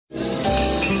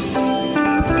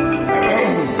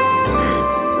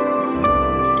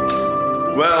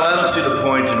see the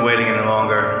point in waiting any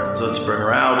longer, so let's bring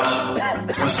her out.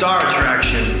 The star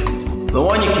attraction, the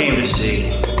one you came to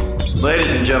see.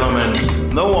 Ladies and gentlemen,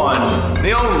 the one,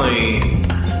 the only,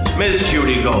 Miss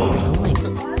Judy Gold.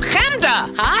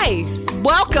 Chemda! Hi.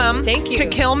 Welcome Thank you. to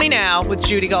Kill Me Now with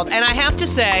Judy Gold. And I have to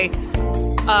say,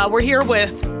 we're here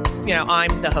with,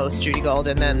 I'm the host, Judy Gold,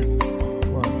 and then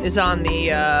is on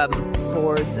the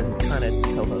boards and kind of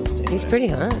co-hosting. He's pretty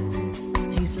hot.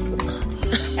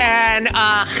 And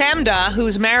Chemda,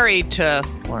 who's married to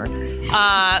Lauren.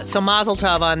 So Mazel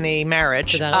Tov on the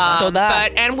marriage.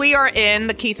 And we are in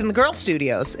the Keith and the Girl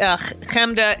studios.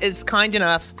 Chemda is kind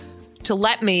enough to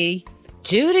let me.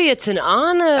 Judy, it's an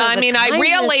honor. I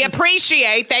really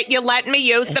appreciate that you let me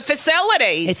use the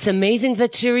facilities. It's amazing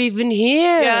that you're even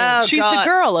here. Yeah, She's the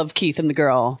girl of Keith and the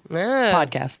Girl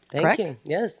podcast, thank correct? you.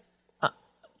 Yes.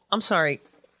 I'm sorry.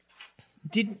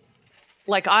 It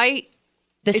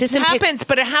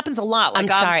happens a lot. Like I'm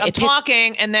sorry. I'm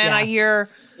talking, and then I hear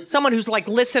someone who's like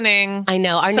listening. I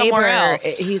know our somewhere neighbor.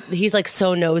 Else. He's like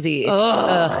so nosy.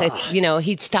 It's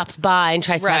he stops by and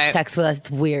tries to have sex with us.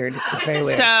 It's weird. It's very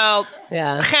weird. So,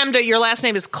 Chemda, your last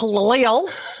name is Khalil.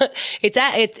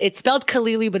 It's spelled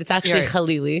Khalili, but it's actually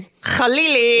Khalili.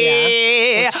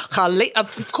 Khalili. Yeah.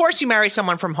 Of course, you marry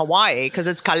someone from Hawaii because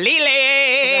it's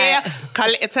Khalili.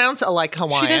 Right. It sounds like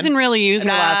Hawaiian. She doesn't really use her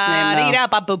last name,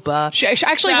 though.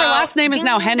 Actually, her last name is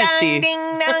now Hennessy. Ding,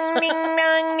 dong, ding,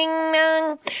 dong, ding,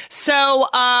 dong. So,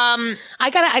 I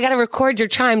gotta record your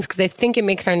chimes because I think it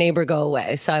makes our neighbor go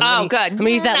away. So I'm gonna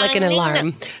use that like an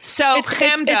alarm. So it's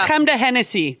Chemda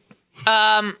Hennessy.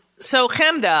 So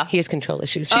Chemda, he has control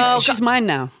issues. She's mine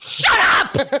now. Shut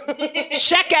up,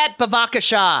 Sheket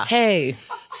Bavakasha. Hey.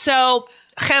 So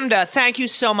Chemda, thank you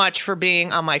so much for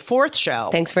being on my fourth show.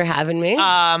 Thanks for having me.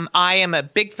 I am a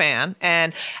big fan,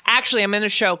 and actually, I'm in the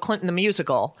show Clinton the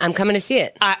Musical. I'm coming to see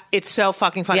it. It's so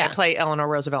fucking fun. I play Eleanor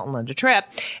Roosevelt and Linda Tripp,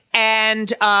 and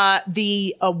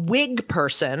the wig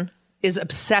person is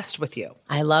obsessed with you.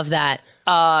 I love that.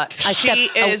 She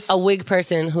is a wig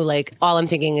person who, like, all I'm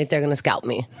thinking is they're going to scalp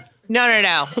me.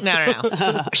 No.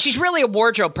 She's really a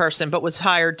wardrobe person, but was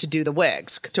hired to do the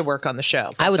wigs to work on the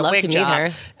show. I would love to meet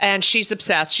her. And she's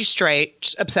obsessed. She's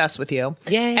straight, obsessed with you.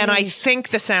 Yay. And I think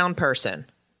the sound person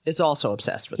is also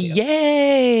obsessed with you.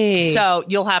 Yay. So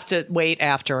you'll have to wait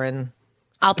after and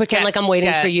I'll pretend like I'm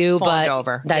waiting for you, but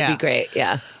over. That'd be great.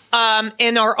 Yeah.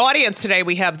 In our audience today,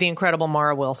 we have the incredible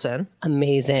Mara Wilson.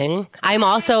 Amazing. I'm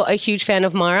also a huge fan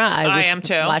of Mara. I am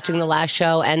too. Watching the last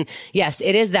show. And yes,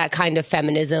 it is that kind of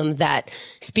feminism that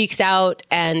speaks out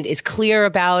and is clear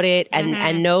about it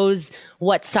and knows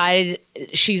what side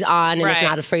she's on and is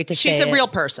not afraid to say it. She's a real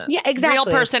person. Yeah, exactly. Real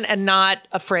person and not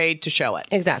afraid to show it.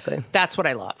 Exactly. That's what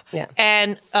I love. Yeah.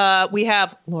 And we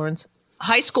have Lauren's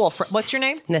high school friend. What's your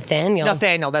name? Nathaniel.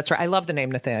 Nathaniel, that's right. I love the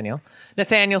name Nathaniel.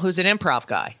 Nathaniel, who's an improv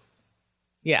guy.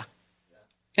 Yeah.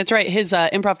 That's right. His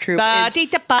improv troupe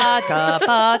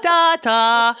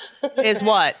is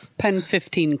what? Pen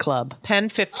 15 Club. Pen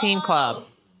 15 Club.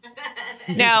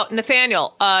 Now,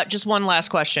 Nathaniel, just one last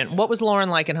question. What was Lauren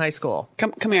like in high school?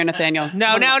 Come here, Nathaniel.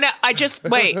 No. I just,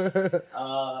 wait. Come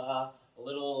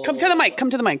to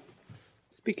the mic.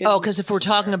 Speaking. Oh, because if we're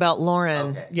talking about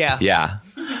Lauren, yeah.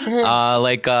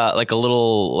 Like a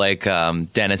little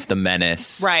Dennis the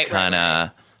Menace, right, kind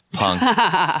of punk.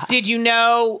 Did you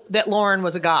know that Lauren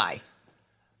was a guy,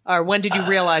 or when did you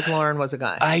realize Lauren was a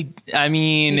guy? I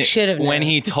mean, you should have known. When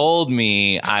he told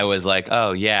me, I was like,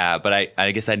 oh yeah, but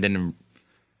I guess I didn't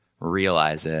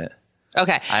realize it.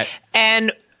 Okay,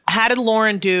 and how did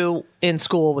Lauren do in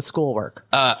school with schoolwork?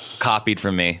 Copied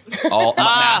from me. All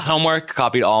math homework.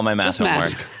 Copied all my math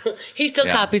homework. He still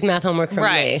copies math homework from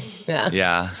me.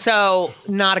 Yeah. So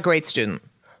not a great student.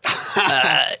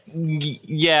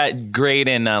 Yeah, great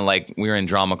in we were in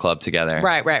drama club together.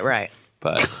 Right.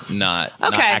 But not.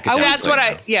 Okay, not that's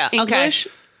what English.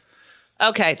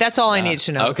 Okay, that's all I need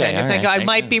to know. Okay, all right, I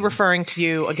might be referring to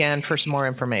you again for some more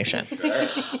information.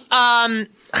 Chemda,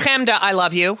 I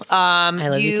love you. I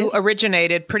love you too.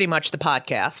 Originated pretty much the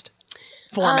podcast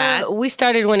format. We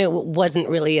started when it wasn't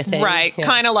really a thing. Right,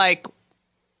 kind of like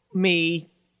me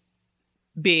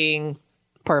being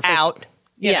Perfect. out,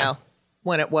 you know,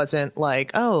 when it wasn't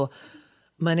like, oh,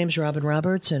 my name's Robin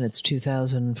Roberts and it's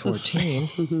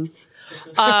 2014.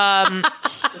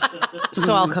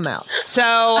 So I'll come out. So,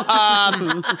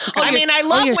 I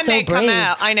love when they come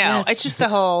out. I know. Yes. It's just the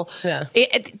whole, Yeah.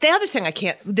 The other thing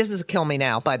this is a kill me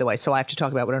now, by the way, so I have to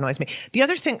talk about what annoys me. The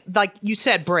other thing, like you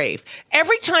said, brave.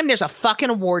 Every time there's a fucking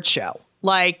award show,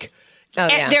 like,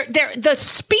 they're the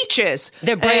speeches.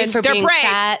 They're brave for being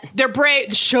fat. They're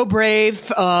brave. So brave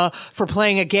for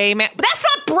playing a gay man. But that's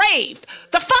not brave.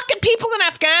 The fucking people people in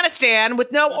Afghanistan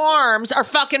with no arms are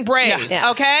fucking brave. Yeah.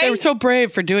 Okay, they were so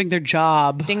brave for doing their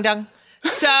job. Ding dong.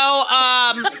 So,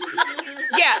 yeah,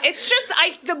 it's just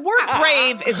the word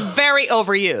brave is very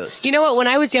overused. You know what? When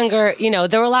I was younger,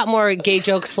 there were a lot more gay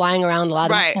jokes flying around, a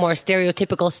lot Right. more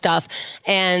stereotypical stuff.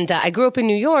 And I grew up in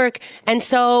New York. And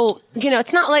so,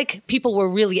 it's not like people were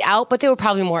really out, but they were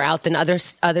probably more out than other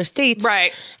states.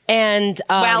 Right. And,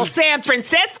 Well, San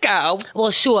Francisco.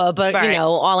 well, sure, but Right.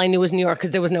 all I knew was New York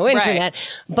because there was no internet.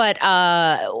 But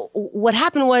what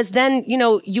happened was then,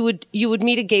 you would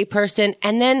meet a gay person,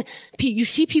 and then you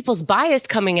see people's bias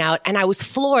coming out, and I was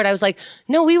floored. I was like,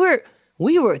 no, we were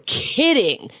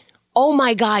kidding. Oh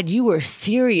my God, you were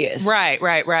serious. Right.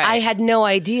 I had no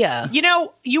idea.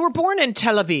 You were born in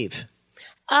Tel Aviv.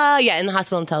 Yeah, in the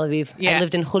hospital in Tel Aviv. Yeah. I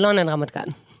lived in Holon and Ramat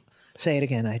Gan. Say it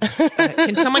again.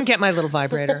 Can someone get my little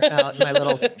vibrator out? My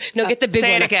little. No, get the big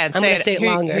say one. It again. I'm going to say it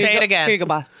longer. Say it again. Here you go,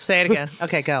 boss. Say it again.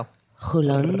 Okay, go.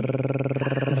 חולון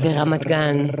ורמת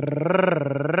גן.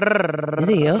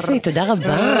 איזה יופי, תודה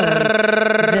רבה.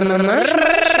 זה ממש...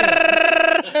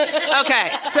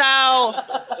 Okay, so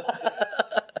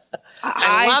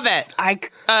I love it.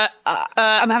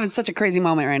 I'm having such a crazy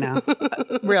moment right now.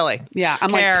 Really? Yeah, I'm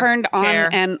like turned on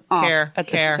and off at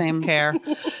the same.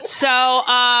 So,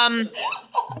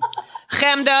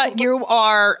 Chemda, you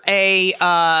are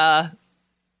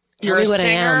you're a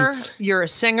singer. You're a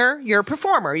singer. You're a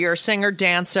performer. You're a singer,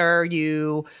 dancer.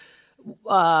 You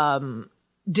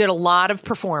did a lot of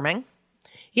performing.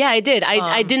 Yeah, I did.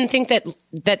 I didn't think that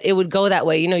it would go that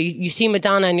way. You see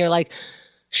Madonna and you're like,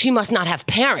 she must not have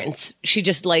parents. She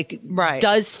just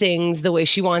does things the way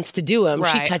she wants to do them.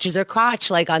 Right. She touches her crotch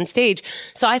on stage.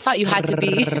 So I thought you had to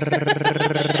be.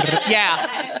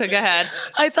 Yeah. So go ahead.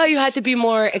 I thought you had to be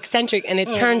more eccentric, and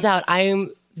it turns out I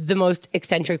am the most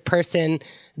eccentric person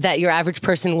that your average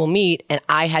person will meet, and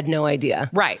I had no idea.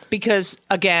 Right. Because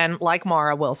again, like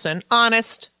Mara Wilson,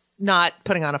 honest, not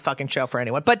putting on a fucking show for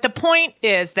anyone. But the point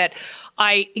is that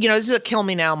this is a kill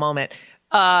me now moment,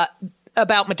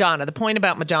 about Madonna. The point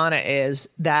about Madonna is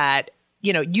that,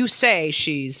 you say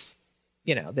she's,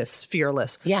 this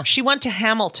fearless. Yeah. She went to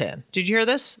Hamilton. Did you hear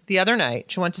this? The other night,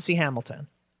 she went to see Hamilton,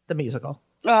 the musical.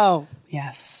 Oh,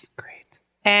 yes. Great.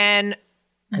 And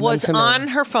was on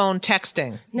her phone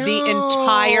texting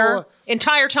the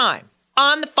entire time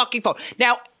on the fucking phone.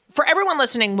 Now, for everyone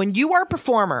listening, when you are a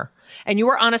performer and you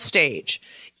are on a stage,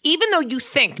 even though you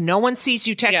think no one sees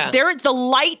you texting, the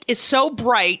light is so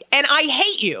bright, and I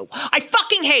hate you. I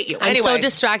fucking hate you. I'm so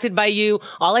distracted by you.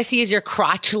 All I see is your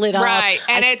crotch lit up. Right,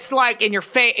 and it's like in your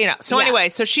face, So anyway,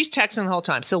 so she's texting the whole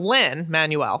time. So Lynn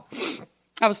Manuel.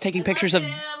 I was taking pictures of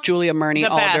Julia Murney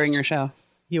during your show.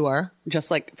 You are?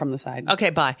 Just from the side. Okay,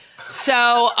 bye.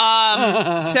 So,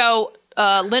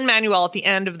 Lynn Manuel at the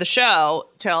end of the show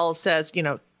says,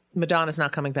 Madonna's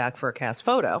not coming back for a cast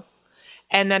photo.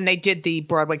 And then they did the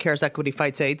Broadway Cares Equity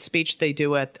Fights AIDS speech they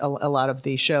do at a lot of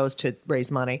the shows to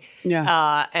raise money.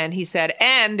 Yeah. And he said,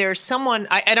 and there's someone,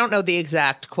 I don't know the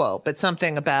exact quote, but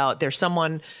something about there's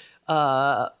someone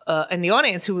in the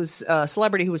audience who was a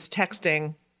celebrity who was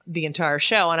texting the entire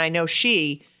show. And I know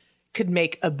she could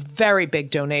make a very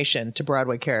big donation to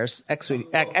Broadway Cares Equity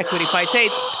Fights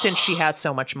AIDS since she has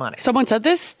so much money. Someone said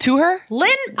this to her?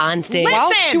 Lynn. On stage. Listen,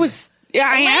 well, she was... Yeah,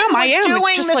 I am. Doing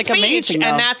it's just the speech, amazing. Though.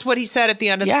 And that's what he said at the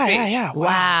end of the speech. Yeah.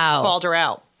 Wow. Called her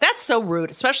out. That's so rude,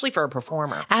 especially for a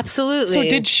performer. Absolutely. So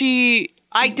did she...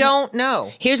 I don't know.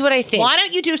 Here's what I think. Why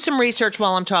don't you do some research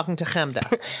while I'm talking to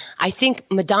Chemda? I think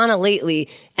Madonna lately,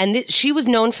 and she was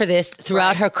known for this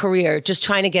throughout her career, just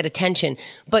trying to get attention.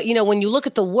 But, when you look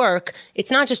at the work,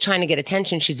 it's not just trying to get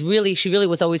attention. She really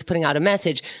was always putting out a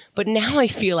message. But now I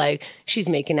feel like she's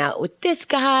making out with this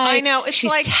guy. I know. It's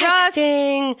she's like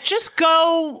texting. just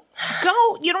go.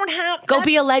 You don't have. Go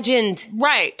be a legend.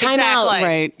 Right. Time exactly. out.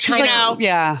 Right. She's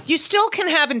yeah. You still can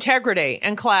have integrity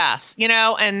and class,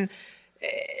 and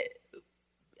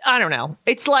I don't know.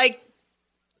 It's like,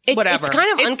 whatever. It's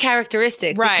kind of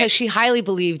uncharacteristic because she highly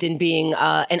believed in being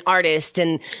an artist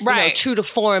and true to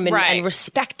form and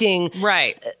respecting,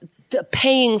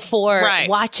 paying for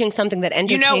watching something that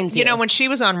entertains you. When she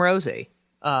was on Rosie.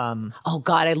 Oh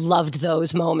God, I loved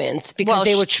those moments because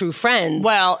they were true friends.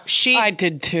 Well, I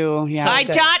did too. Yeah, I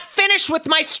not finished with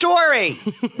my story.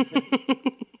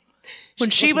 When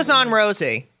she was on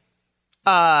Rosie,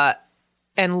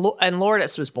 and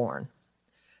Lourdes was born.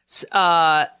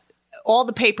 All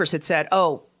the papers had said,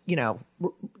 Madonna's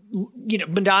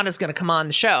going to come on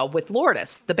the show with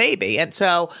Lourdes, the baby. And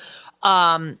so,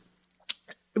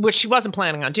 which she wasn't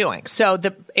planning on doing. So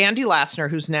Andy Lassner,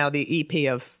 who's now the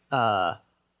EP of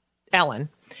Ellen,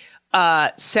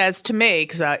 says to me,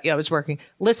 because I was working,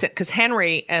 listen, because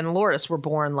Henry and Lourdes were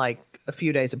born like a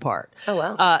few days apart. Oh,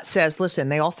 wow. Says, listen,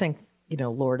 they all think,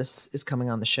 Lourdes is coming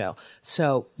on the show.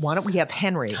 So why don't we have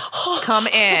Henry come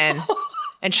in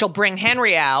and she'll bring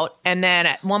Henry out. And then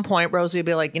at one point, Rosie will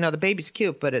be like, the baby's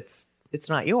cute, but it's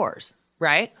not yours.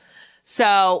 Right.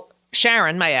 So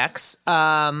Sharon, my ex,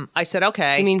 I said,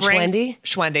 okay. You mean Schwendy?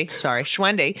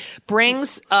 Schwendy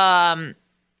brings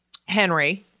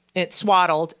Henry, it's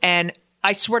swaddled, and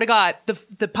I swear to God,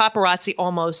 the paparazzi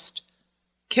almost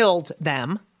killed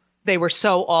them. They were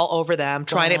so all over them,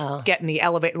 trying to get in the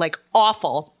elevator, like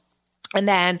awful. And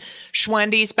then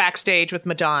Schwendy's backstage with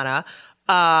Madonna.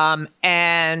 And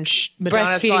Madonna's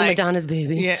breastfeeding Madonna's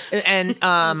baby. Yeah, and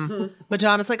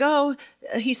Madonna's like, oh,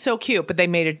 he's so cute, but they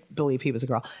made it believe he was a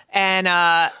girl. And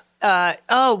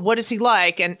oh, what is he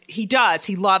like? And he does.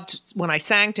 He loved when I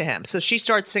sang to him. So she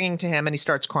starts singing to him, and he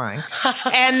starts crying.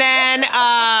 And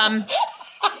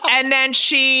then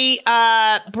she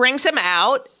brings him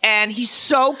out, and he's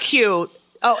so cute.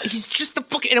 Oh, he's just the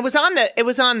fucking. And it was on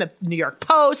the New York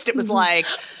Post. It was like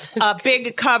a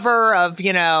big cover of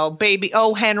baby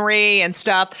Henry and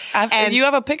stuff. And you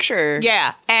have a picture,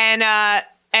 yeah.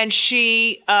 And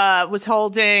she was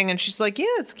holding, and she's like, yeah,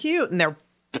 it's cute. And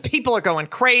people are going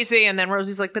crazy. And then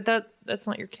Rosie's like, but that's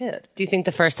not your kid. Do you think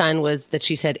the first sign was that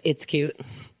she said it's cute?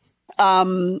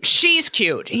 She's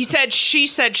cute. She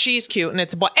said she's cute, and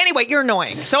it's a boy. Anyway, you're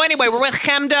annoying. So anyway, we're with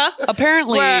Chemda.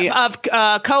 Apparently, we're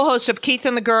co-host of Keith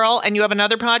and the Girl, and you have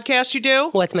another podcast you do.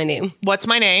 What's my name?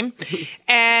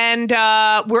 And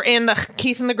we're in the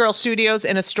Keith and the Girl studios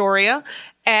in Astoria,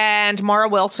 and Mara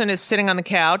Wilson is sitting on the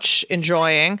couch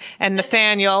enjoying, and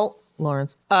Nathaniel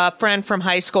Lawrence, a friend from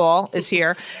high school, is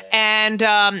here, and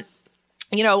we're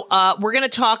going to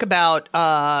talk about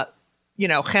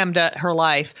Chemda, her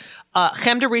life.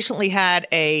 Chemda recently had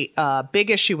a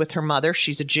big issue with her mother.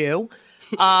 She's a Jew.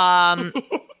 And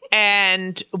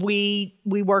we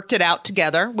worked it out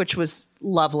together, which was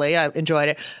lovely. I enjoyed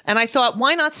it. And I thought,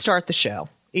 why not start the show,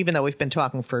 even though we've been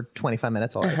talking for 25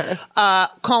 minutes already,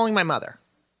 calling my mother.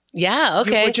 Yeah,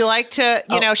 okay. Would you like to,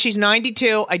 she's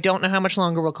 92. I don't know how much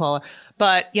longer we'll call her.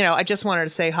 But, I just wanted to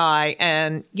say hi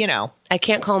and, I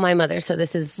can't call my mother, so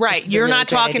this is... Right. You're really not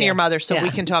talking idea. to your mother, so we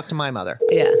can talk to my mother.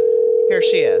 Yeah. Here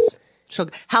she is.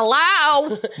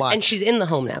 Hello? What? And she's in the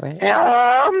home now, right?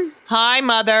 Hello? Hi,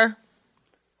 Mother.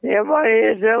 Yeah, what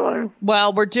are you doing?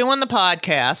 Well, we're doing the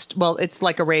podcast. Well, it's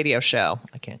like a radio show.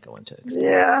 I can't go into it.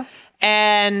 Yeah.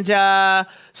 And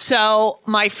so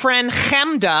my friend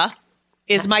Chemda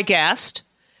is my guest.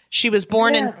 She was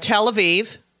born in Tel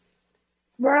Aviv.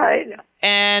 Right.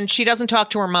 And she doesn't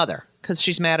talk to her mother because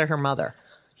she's mad at her mother.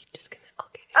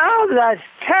 Oh, that's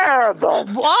terrible.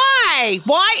 Why?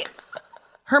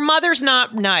 Her mother's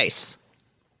not nice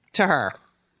to her.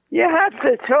 You have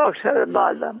to talk to the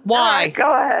mother. Why? All right, go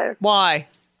ahead. Why?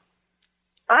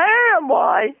 I don't know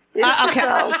why.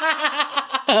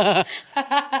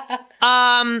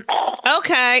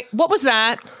 Okay. What was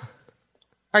that?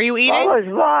 Are you eating? What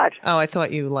was what? Oh, I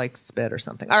thought you spit or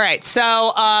something. All right.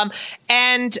 So,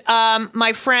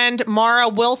 my friend Mara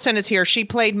Wilson is here. She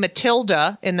played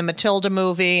Matilda in the Matilda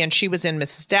movie, and she was in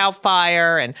Mrs.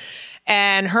 Doubtfire,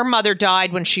 and her mother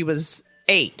died when she was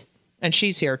 8, and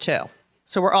she's here too.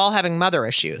 So we're all having mother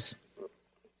issues.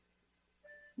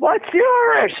 What's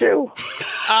your issue?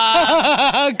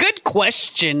 Good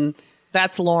question.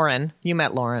 That's Lauren. You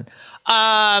met Lauren.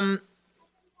 I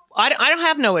don't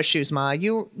have no issues, Ma.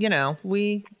 You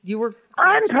were.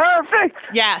 I'm perfect.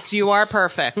 Yes, you are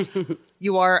perfect.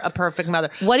 You are a perfect mother.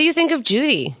 What do you think of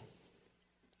Judy?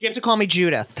 You have to call me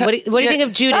Judith. What do you think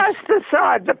of Judith? That's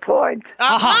beside the point.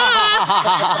 That's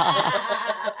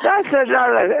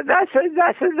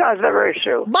another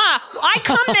issue. Ma, I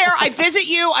come there, I visit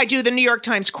you, I do the New York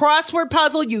Times crossword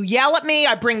puzzle, you yell at me,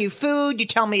 I bring you food, you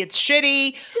tell me it's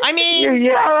shitty. I mean... You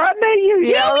yell at me, you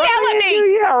yell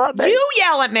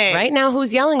at me. Right now,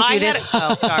 who's yelling, Judith?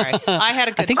 Sorry. I had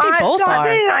a good... I think they both are.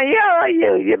 I yell at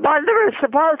you. Your mother is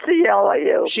supposed to yell at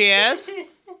you. She is?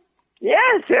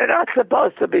 Yes, you're not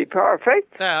supposed to be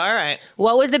perfect. Oh, all right.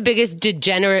 What was the biggest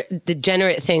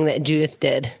degenerate thing that Judith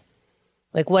did?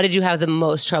 Like, what did you have the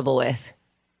most trouble with?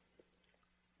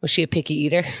 Was she a picky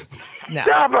eater? No.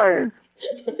 Stubborn.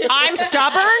 I'm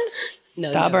stubborn? No,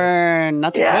 Stubborn.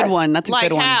 That's a good one. That's a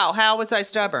good one. Like how? How was I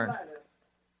stubborn?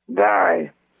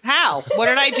 Very. How? What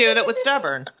did I do that was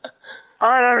stubborn?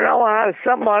 I don't know. I have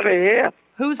somebody here.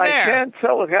 Who's there? I can't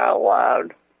talk out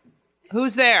loud.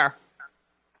 Who's there?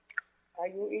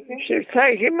 She's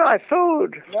taking my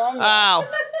food. Oh.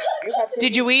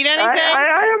 Did you eat anything?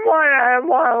 I don't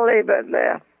want to leave it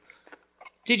there.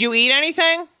 Did you eat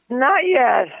anything? Not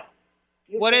yet.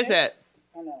 What is it?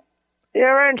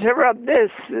 You're interrupt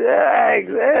this.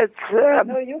 It's.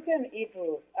 No, you can eat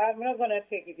it. I'm not going to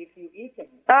take it if you eat it.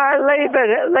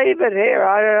 Leave it here.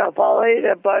 I don't know if I'll eat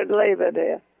it, but leave it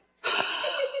here.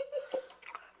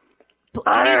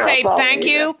 Can you say thank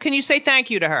you? Can you say thank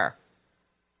you to her?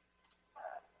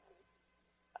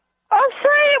 I'll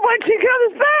say it when she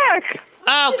comes back.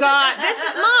 Oh God,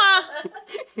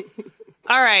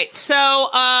 Ma. All right, so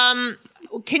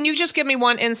can you just give me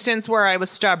one instance where I was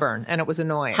stubborn and it was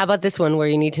annoying? How about this one where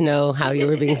you need to know how you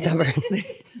were being stubborn?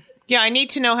 Yeah, I need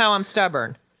to know how I'm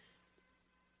stubborn.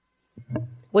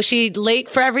 Was she late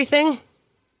for everything?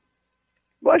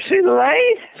 Was she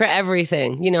late? For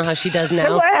everything. You know how she does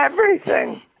now? For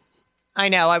everything. I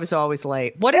know, I was always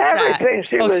late. What is everything. that?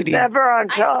 She was never on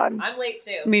time. I'm late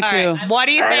too. Me too. Right. What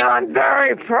do you think? And I'm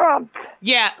very prompt.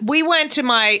 Yeah, we went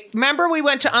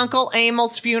to Uncle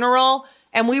Emil's funeral,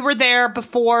 and we were there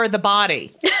before the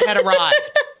body had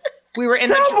arrived. We were in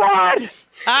the... So what?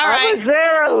 All right. I was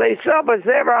there, at least. I was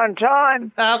there on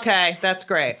time. Okay, that's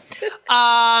great.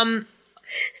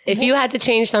 If you had to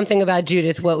change something about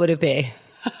Judith, what would it be?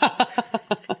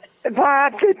 If I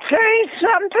have to change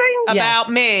something about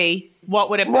me, what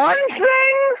would it be? One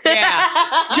thing?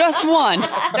 Yeah. Just one.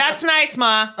 That's nice,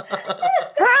 Ma. How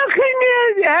can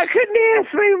you ask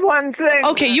me one thing?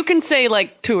 Okay, you can say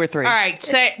like 2 or 3. All right,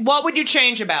 say, what would you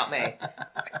change about me?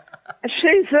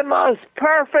 She's the most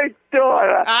perfect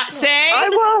daughter. Say? I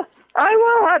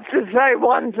will have to say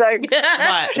one thing.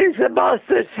 What? She's the most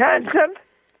attentive.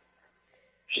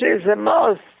 She's the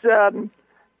most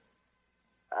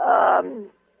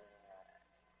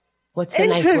what's the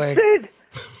nice word?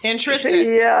 Interested.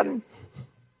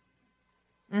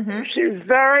 She's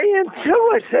very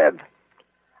intuitive.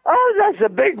 Oh, that's a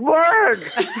big word.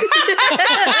 Ma,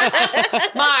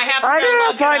 I have to I don't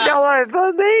know if I know what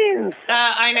it means.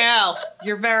 I know.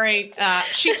 You're very...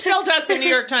 she still does the New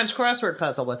York Times crossword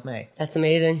puzzle with me. That's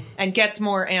amazing. And gets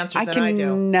more answers than I do. I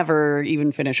can never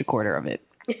even finish a quarter of it.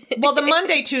 Well, the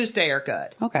Monday, Tuesday are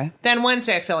good. Okay. Then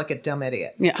Wednesday, I feel like a dumb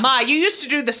idiot. Yeah. Ma, you used to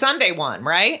do the Sunday one,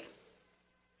 right?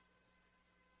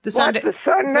 The Sunday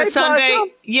puzzle?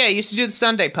 Yeah, you used to do the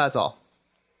Sunday puzzle.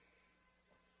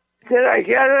 Did I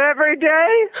get it every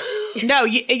day? No,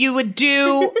 you would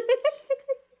do...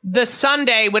 The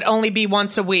Sunday would only be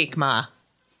once a week, Ma.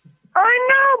 I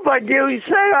know, but you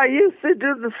said I used to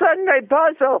do the Sunday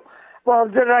puzzle. Well,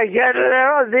 did I get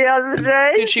it the other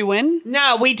day? Did she win?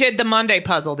 No, we did the Monday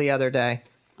puzzle the other day.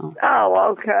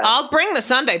 Oh, okay. I'll bring the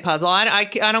Sunday puzzle. I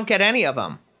don't get any of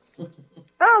them.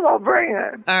 Oh, well, bring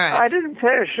it. All right. I didn't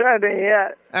finish any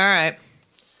yet. All right.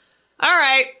 All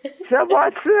right. So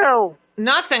what's new?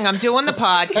 Nothing. I'm doing the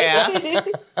podcast.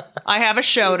 I have a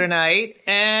show tonight,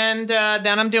 and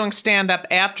then I'm doing stand-up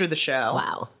after the show.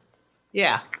 Wow.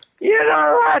 Yeah. You're not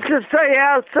allowed to stay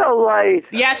out so late.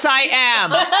 Yes, I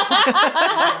am.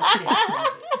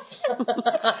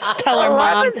 Tell her,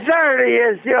 Mom.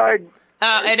 11:30 is your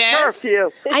it is? curfew.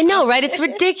 I know, right? It's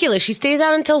ridiculous. She stays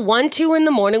out until 1, 2 in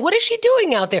the morning. What is she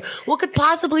doing out there? What could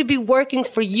possibly be working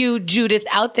for you, Judith,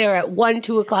 out there at 1,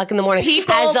 2 o'clock in the morning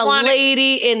as a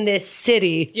lady in this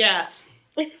city? Yes.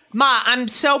 Ma, I'm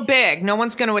so big. No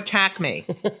one's going to attack me.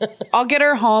 I'll get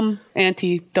her home,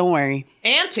 Auntie. Don't worry.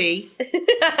 Auntie?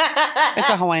 It's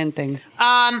a Hawaiian thing.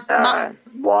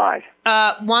 What?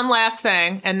 One last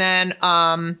thing, and then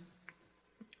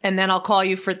I'll call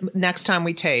you for next time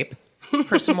we tape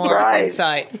for some more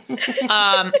insight.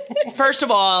 First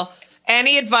of all,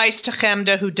 any advice to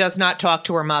Chemda who does not talk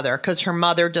to her mother because her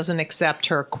mother doesn't accept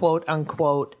her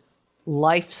quote-unquote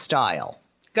lifestyle?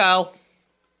 Go.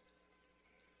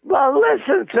 Well,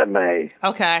 listen to me.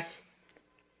 Okay.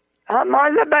 Her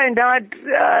mother may not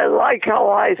like her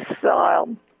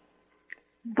lifestyle,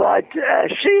 but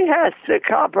she has to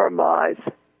compromise.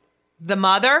 The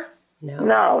mother?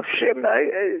 No, you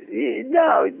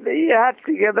have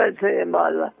to give it to your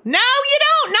mother. No, you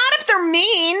don't. Not if they're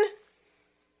mean.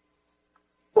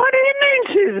 What do you mean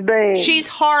she's mean? She's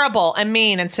horrible and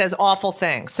mean and says awful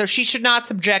things, so she should not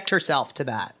subject herself to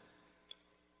that.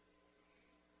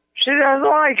 She doesn't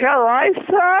like her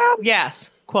lifestyle? Yes,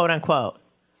 quote unquote.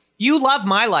 You love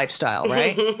my lifestyle,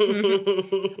 right?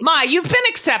 Ma, you've been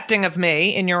accepting of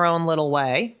me in your own little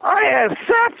way. I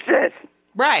accept it.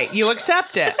 Right, you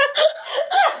accept it.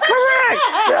 Correct.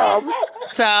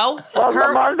 So well,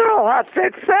 the mother will have to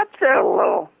accept it a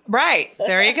little. Right,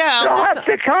 there you go. She'll have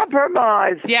to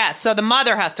compromise. Yeah, so the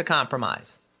mother has to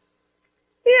compromise.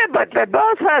 Yeah, but they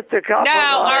both have to compromise.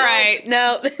 No, all right.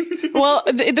 No. Well,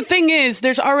 the thing is,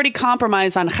 there's already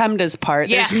compromise on Chemda's part.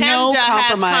 Yeah, there's no Chemda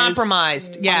has compromise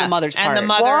compromised. Yes. on the mother's part. And the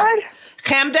mother, What?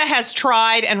 Chemda has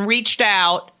tried and reached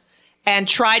out and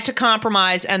tried to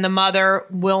compromise, and the mother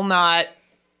will not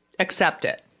accept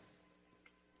it.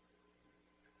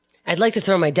 I'd like to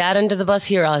throw my dad under the bus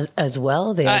here as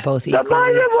well. They are both equally. The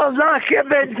mother will not give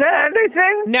in to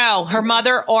anything? No, her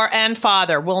mother and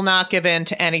father will not give in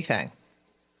to anything.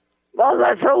 Well,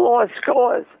 that's a lost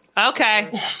cause. Okay.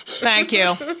 Thank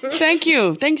you. Thank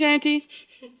you. Thanks, Auntie.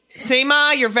 See,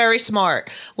 Ma, you're very smart.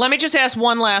 Let me just ask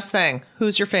one last thing.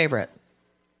 Who's your favorite?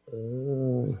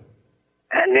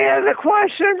 Any other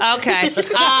questions? Okay.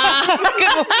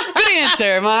 Good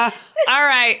answer, Ma. All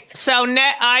right. So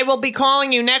I will be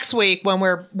calling you next week when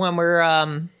we're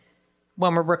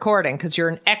recording, because you're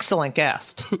an excellent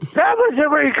guest. That was a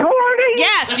recording?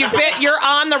 Yes, you're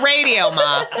on the radio,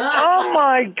 Ma. Oh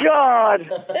my God.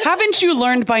 Haven't you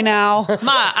learned by now?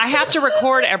 Ma, I have to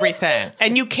record everything,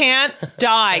 and you can't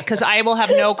die because I will have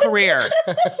no career.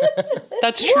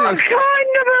 That's true. What kind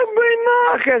of a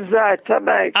remark is that to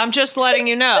make? I'm just letting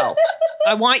you know.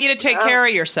 I want you to take care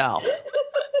of yourself.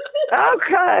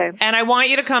 Okay. And I want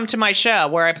you to come to my show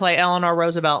where I play Eleanor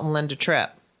Roosevelt and Linda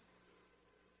Tripp.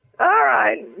 All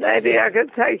right. Maybe I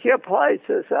could take your place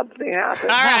if something happens. All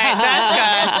right.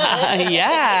 That's good.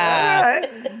 Yeah. All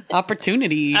right.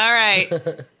 Opportunity. All right.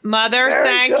 Mother, Very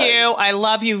thank good. you. I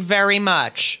love you very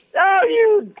much. Oh,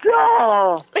 you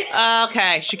doll.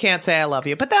 Okay. She can't say I love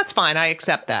you, but that's fine. I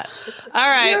accept that. All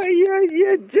right.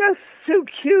 You're just too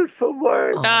cute for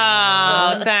words.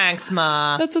 Oh, thanks,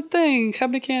 Ma. That's a thing.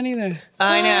 Chemda can't either.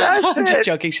 I know. That's I'm just it.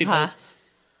 joking. She does.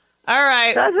 All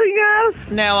right. Nothing else?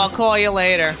 No, I'll call you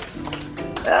later.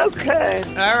 Okay.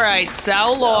 All right.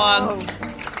 So long.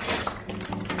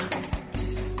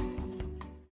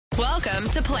 Welcome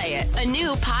to Play It, a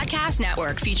new podcast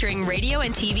network featuring radio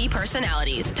and TV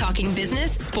personalities talking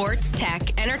business, sports,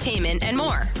 tech, entertainment, and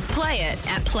more. Play it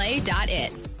at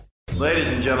play.it. Ladies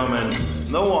and gentlemen,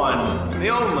 the one, the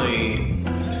only,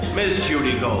 Miss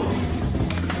Judy Gold.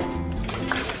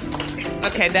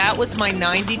 Okay, that was my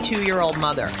 92-year-old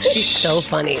mother. She's so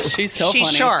funny. She's so She's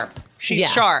funny. sharp. She's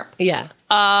sharp. Yeah.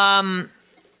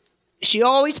 She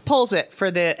always pulls it for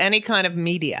any kind of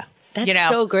media. That's you know?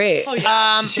 so great.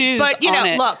 She's But, on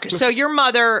it. look, so your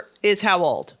mother is how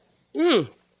old?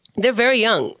 They're very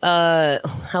young. How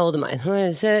old am I? What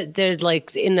is it? They're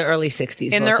like in the early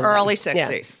 60s. In both their of them. early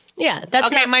 60s. Yeah, that's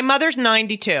Okay, not, my mother's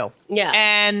 92. Yeah.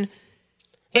 And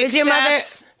but is your mother?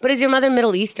 accepts- But is your mother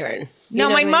Middle Eastern? You No, know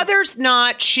my what I mean? mother's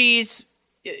not.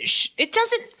 It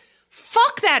doesn't.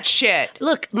 Fuck that shit.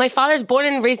 Look, my father's born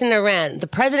and raised in Iran. The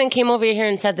president came over here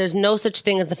and said there's no such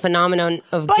thing as the phenomenon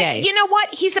of But gay. you know what?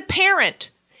 He's a parent.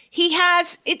 He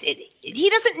has it. He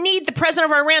doesn't need the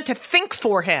president of Iran to think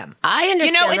for him. I understand.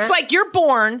 You know, it's that. like you're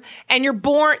born.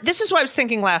 This is what I was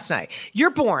thinking last night. You're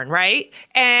born, right?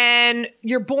 And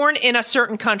you're born in a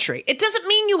certain country. It doesn't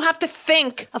mean you have to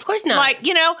think. Of course not. Like,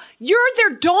 you're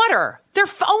their daughter, their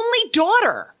only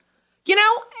daughter.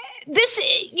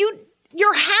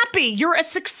 You're happy. You're a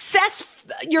success.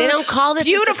 You're They don't call this a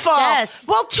beautiful. success.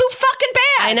 Well, too fucking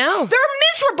bad. I know. They're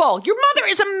miserable. Your mother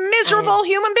is a miserable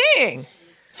human being.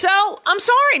 So I'm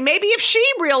sorry. Maybe if she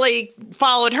really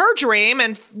followed her dream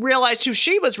and realized who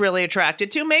she was really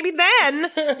attracted to, maybe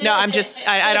then. No, I'm just.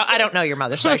 I don't know your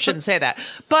mother, so I shouldn't say that.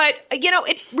 But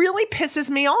it really pisses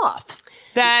me off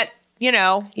that.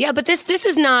 Yeah, but this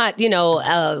is not,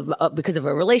 because of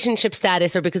a relationship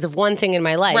status or because of one thing in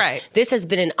my life. Right. This has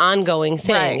been an ongoing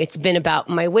thing. Right. It's been about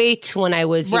my weight when I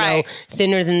was, Right.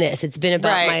 thinner than this. It's been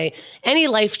about Right. any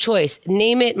life choice.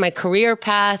 Name it, my career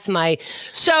path, my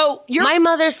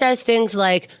mother says things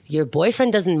like, your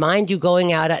boyfriend doesn't mind you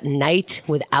going out at night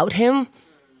without him.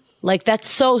 Like, that's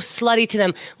so slutty to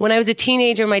them. When I was a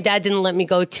teenager, my dad didn't let me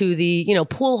go to the,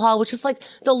 pool hall, which is like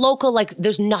the local, like,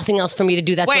 there's nothing else for me to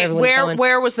do. That's where Wait, everyone's going.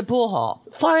 where was the pool hall?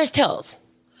 Forest Hills.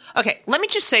 Okay, let me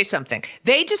just say something.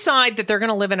 They decide that they're going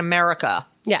to live in America,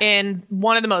 in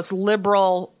one of the most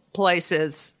liberal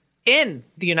places in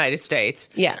the United States.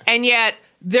 Yeah. And yet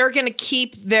they're going to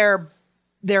keep their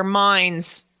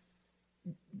minds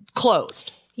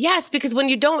closed. Yes, because when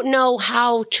you don't know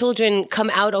how children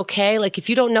come out okay, like if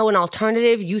you don't know an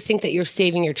alternative, you think that you're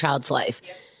saving your child's life.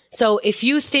 So if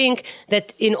you think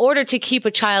that in order to keep a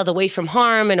child away from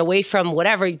harm and away from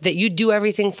whatever, that you do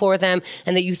everything for them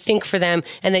and that you think for them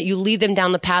and that you lead them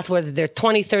down the path, whether they're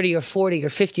 20, 30 or 40 or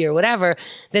 50 or whatever,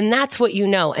 then that's what you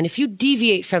know. And if you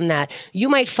deviate from that, you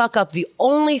might fuck up the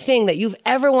only thing that you've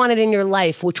ever wanted in your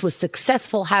life, which was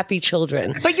successful, happy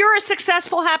children. But you're a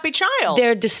successful, happy child.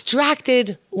 They're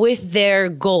distracted with their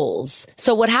goals.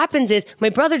 So what happens is my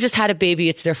brother just had a baby.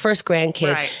 It's their first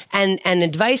grandkid. Right. And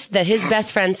advice that his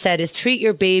best friend said is treat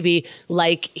your baby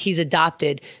like he's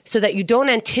adopted so that you don't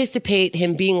anticipate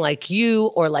him being like you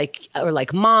or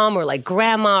like mom or like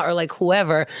grandma or like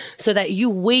whoever, so that you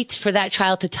wait for that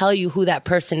child to tell you who that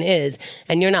person is.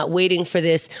 And you're not waiting for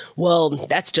this, well,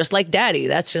 that's just like daddy.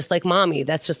 That's just like mommy.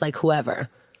 That's just like whoever.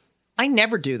 I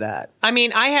never do that. I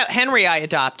mean, Henry I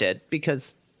adopted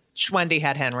because Schwendy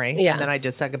had Henry. Yeah. And then I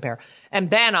did second pair. And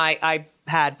Ben I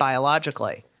had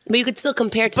biologically. But you could still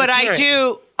compare to But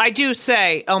I do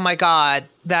say, oh my God,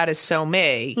 that is so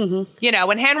me. Mm-hmm. You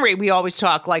know, and Henry, we always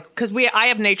talk like, because I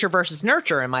have nature versus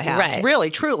nurture in my house. Right.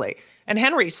 Really, truly. And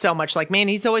Henry's so much like me. And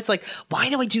he's always like, why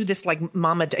do I do this like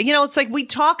mama? You know, it's like we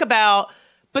talk about,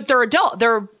 but they're adult.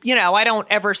 They're, you know, I don't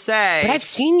ever say. But I've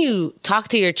seen you talk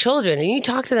to your children and you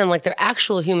talk to them like they're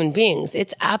actual human beings.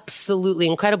 It's absolutely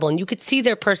incredible. And you could see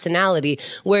their personality,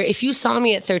 where if you saw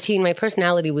me at 13, my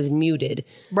personality was muted.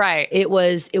 Right. It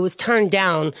was turned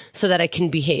down so that I can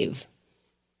behave.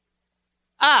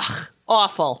 Ugh.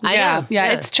 Awful. Yeah,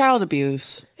 it's child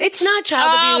abuse. It's not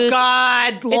child abuse. Oh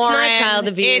God, Lauren. It's not child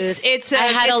abuse. It's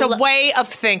a way of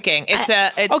thinking.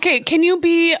 Okay, can you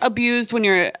be abused when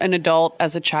you're an adult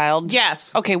as a child?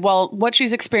 Yes. Okay, well, what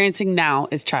she's experiencing now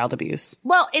is child abuse.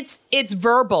 Well, it's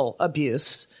verbal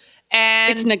abuse.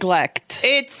 And it's neglect.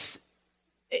 It's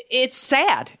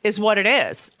sad is what it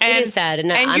is. And, it is sad.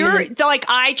 And you're like,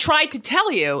 I tried to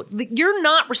tell you, you're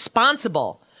not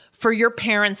responsible for your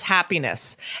parents'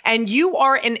 happiness. And you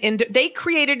are they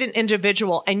created an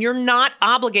individual and you're not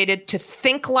obligated to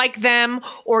think like them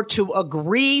or to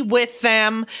agree with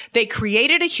them. They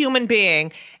created a human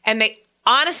being and they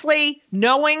honestly,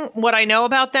 knowing what I know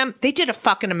about them, they did a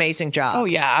fucking amazing job. Oh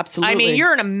yeah, absolutely. I mean,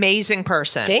 you're an amazing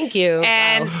person. Thank you.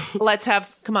 And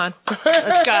come on,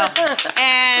 let's go.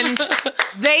 And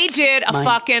they did a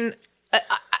fucking,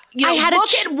 you know,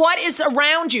 look at what is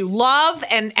around you. Love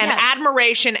and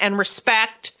admiration and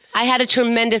respect. I had a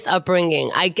tremendous upbringing.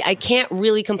 I can't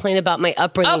really complain about my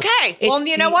upbringing. Okay. Well,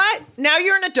 you know what? Now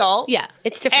you're an adult. Yeah,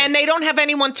 it's different. And they don't have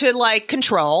anyone to like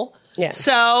control. Yeah.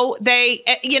 So they,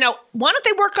 you know, why don't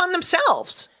they work on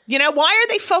themselves? You know, why are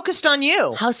they focused on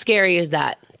you? How scary is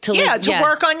that? To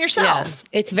work on yourself.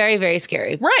 Yeah. It's very, very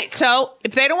scary. Right. So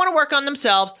if they don't want to work on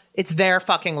themselves, it's their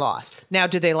fucking loss. Now,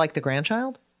 do they like the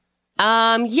grandchild?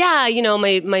 Yeah, you know,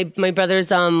 my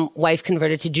brother's wife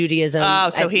converted to Judaism.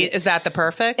 Oh, so is that the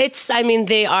perfect? First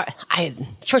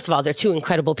of all, they're two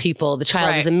incredible people. The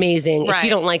child is amazing. Right. If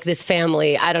you don't like this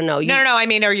family, I don't know. No. I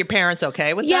mean, are your parents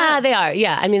okay with that? Yeah, they are.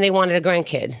 Yeah. I mean, they wanted a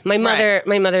grandkid. My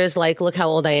mother is like, look how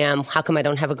old I am. How come I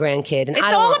don't have a grandkid? And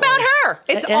it's all about her.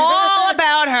 It's all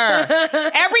about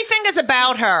her. Everything is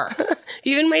about her.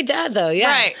 Even my dad, though.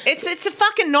 Yeah. Right. It's a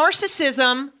fucking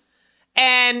narcissism.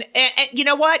 And you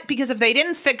know what? Because if they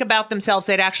didn't think about themselves,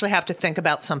 they'd actually have to think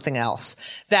about something else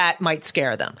that might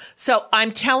scare them. So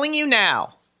I'm telling you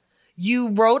now, you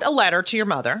wrote a letter to your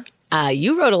mother.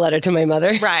 You wrote a letter to my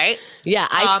mother. Right. Yeah.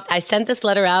 I sent this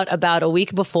letter out about a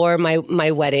week before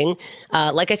my wedding.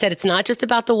 Like I said, it's not just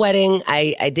about the wedding.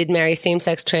 I did marry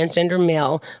same-sex transgender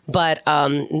male, but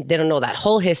they don't know that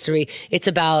whole history. It's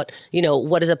about, you know,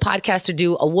 what does a podcaster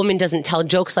do? A woman doesn't tell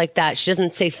jokes like that. She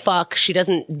doesn't say fuck. She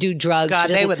doesn't do drugs. God,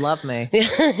 they would love me.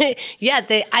 Yeah.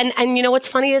 And you know what's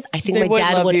funny is I think my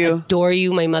dad would adore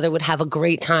you. My mother would have a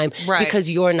great time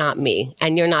because you're not me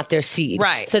and you're not their seed.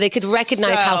 Right. So they could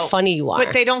recognize how funny you are.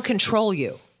 But they don't control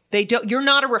you. They don't. You're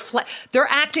not a They're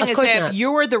acting as if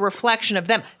you're the reflection of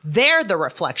them. They're the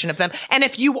reflection of them. And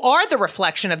if you are the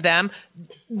reflection of them,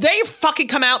 they fucking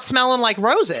come out smelling like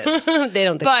roses. They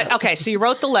don't think so. Okay, so you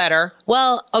wrote the letter.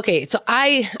 Well, okay, so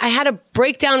I had a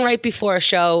breakdown right before a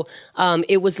show.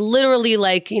 It was literally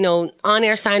like, you know,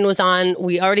 on-air sign was on.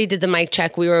 We already did the mic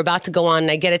check. We were about to go on.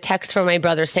 And I get a text from my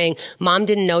brother saying, Mom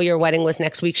didn't know your wedding was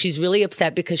next week. She's really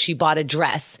upset because she bought a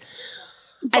dress.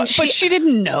 But she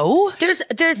didn't know? There's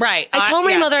right. I told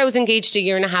my mother I was engaged a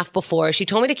year and a half before. She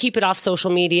told me to keep it off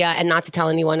social media and not to tell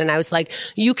anyone. And I was like,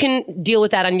 you can deal with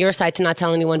that on your side to not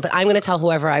tell anyone, but I'm going to tell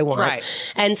whoever I want. Right.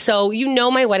 And so, you know,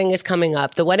 my wedding is coming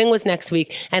up. The wedding was next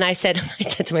week. And I said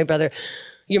to my brother,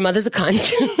 your mother's a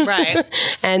cunt. Right.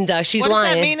 And she's lying. What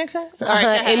does that mean exactly?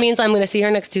 Right, it means I'm going to see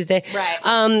her next Tuesday. Right.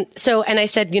 And I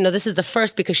said, you know, this is the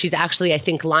first because she's actually, I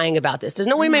think, lying about this. There's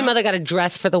no way my mother got a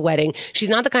dress for the wedding. She's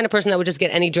not the kind of person that would just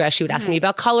get any dress. She would ask me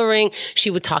about coloring. She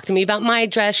would talk to me about my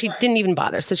dress. She didn't even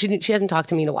bother. So she hasn't talked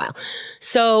to me in a while.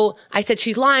 So I said,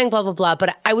 she's lying, blah, blah, blah.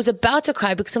 But I was about to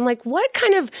cry because I'm like, what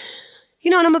kind of, you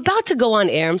know, and I'm about to go on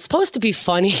air. I'm supposed to be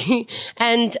funny.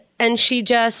 And she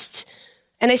just...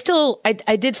 And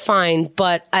I did fine,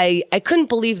 but I couldn't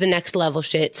believe the next level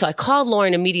shit. So I called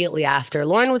Lauren immediately after.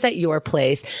 Lauren was at your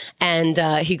place and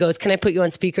he goes, can I put you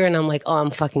on speaker? And I'm like, oh,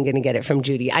 I'm fucking going to get it from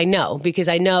Judy. I know, because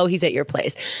I know he's at your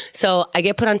place. So I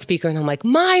get put on speaker and I'm like,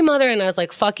 my mother. And I was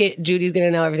like, fuck it. Judy's going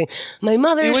to know everything. My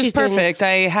mother, it was she's perfect.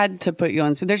 I had to put you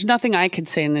on speaker. There's nothing I could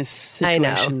say in this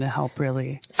situation to help,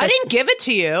 really. So I didn't give it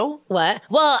to you. What?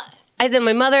 Well, I said,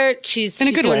 my mother, she's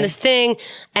doing this thing.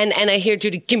 And I hear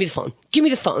Judy, give me the phone. Give me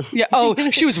the phone. Yeah. Oh,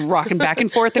 she was rocking back and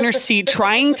forth in her seat,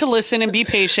 trying to listen and be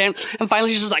patient. And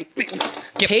finally, she's just like,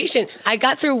 patient. I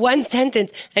got through one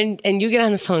sentence, and you get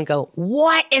on the phone and go,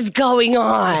 what is going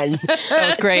on? That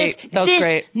was great. That was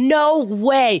great. No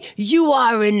way. You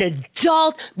are an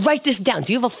adult. Write this down.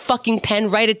 Do you have a fucking pen?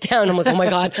 Write it down. I'm like, oh my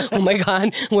God. Oh my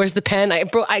God. Where's the pen?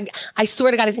 I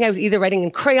swear to God, I think I was either writing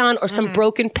in crayon or some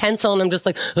broken pencil, and I'm just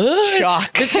like,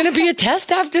 shock. There's going to be a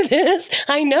test after this.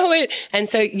 I know it. And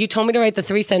so you told me to write the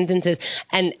 3 sentences,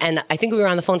 and I think we were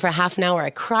on the phone for a half an hour. I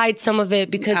cried some of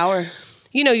it because,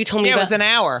 you know, you told me it was an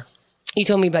hour. You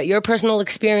told me about your personal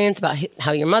experience, about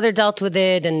how your mother dealt with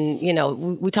it, and you know,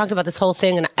 we talked about this whole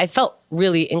thing, and I felt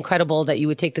really incredible that you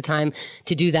would take the time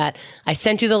to do that. I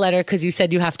sent you the letter because you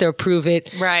said you have to approve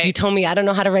it. Right. You told me I don't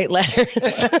know how to write letters.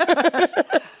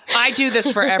 I do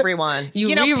this for everyone.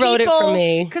 You rewrote it for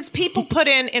me because people put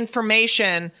in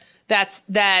information that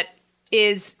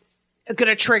is going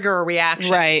to trigger a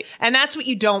reaction. Right. And that's what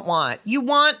you don't want. You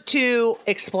want to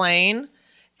explain,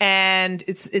 and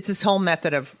it's this whole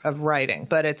method of writing,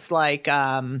 but it's like,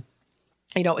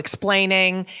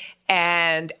 explaining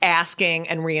and asking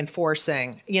and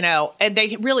reinforcing, and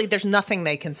there's nothing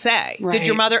they can say. Right. Did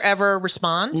your mother ever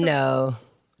respond?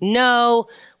 No,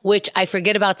 which I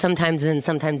forget about sometimes, and then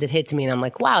sometimes it hits me and I'm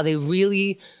like, wow, they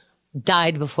really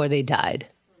died before they died.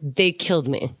 They killed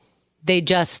me.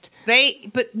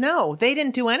 But no, they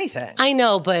didn't do anything. I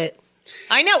know, but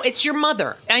I know it's your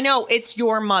mother. I know it's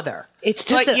your mother. It's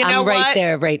just that I'm right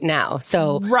there right now.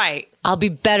 So I'll be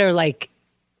better like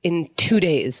in 2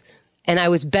 days. And I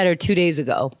was better 2 days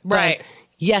ago. Right. But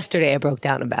yesterday I broke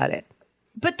down about it.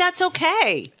 But that's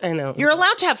okay. I know. You're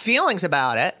allowed to have feelings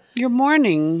about it. You're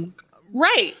mourning.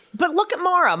 Right. But look at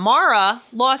Mara. Mara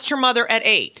lost her mother at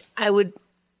 8.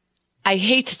 I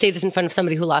hate to say this in front of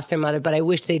somebody who lost their mother, but I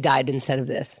wish they died instead of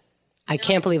this. I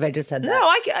can't believe I just said that.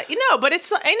 No, but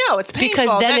it's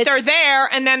painful that they're there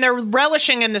and then they're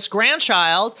relishing in this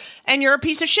grandchild and you're a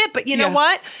piece of shit. But you know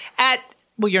what?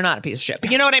 You're not a piece of shit,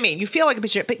 but you know what I mean? You feel like a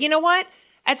piece of shit. But you know what?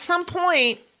 At some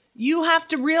point, you have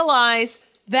to realize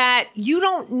that you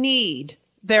don't need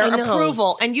their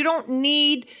approval and you don't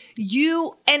need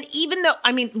you. And even though,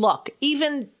 look,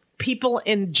 even people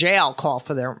in jail call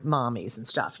for their mommies and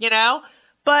stuff,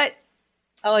 but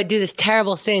I do this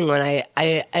terrible thing when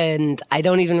I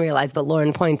don't even realize, but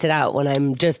Lauren pointed out when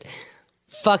I'm just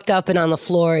fucked up and on the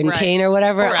floor in pain or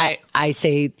whatever, I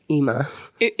say Ema.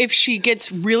 If she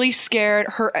gets really scared,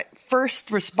 her first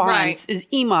response is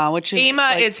Ema, which is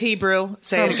Ema is Hebrew.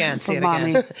 Say it again. Say it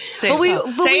again. Say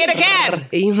it again.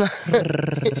 Ema.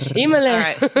 Ema. All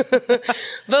right.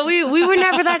 But we were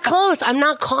never that close. I'm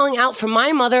not calling out for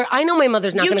my mother. I know my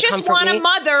mother's not going to comfort me. You just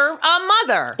want a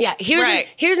mother. Yeah.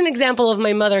 Here's an example of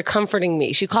my mother comforting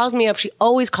me. She calls me up. She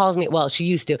always calls me. Well, she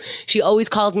used to. She always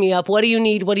called me up. What do you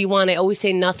need? What do you want? I always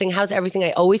say nothing. How's everything? I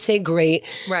always say great.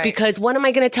 Right. Because what am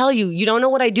I going to tell you? You don't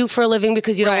know what I do for a living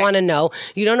because you don't want to know.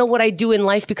 You don't know what I do in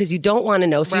life because you don't want to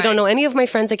know. So you don't know any of my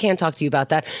friends. I can't talk to you about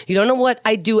that. You don't know what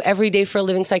I do every day for a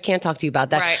living. So I can't talk to you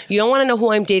about that. Right. You don't want to know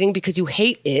who I'm dating because you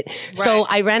hate it. Right. So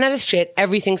I ran out of shit.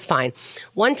 Everything's fine.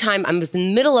 One time I was in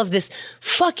the middle of this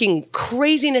fucking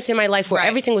craziness in my life where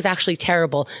everything was actually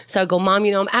terrible. So I go, Mom,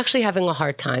 I'm actually having a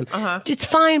hard time. It's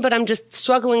fine, but I'm just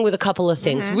struggling with a couple of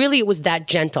things. Really, it was that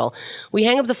gentle. We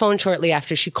hang up the phone shortly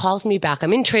after. She calls me back.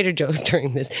 I'm in Trader Joe's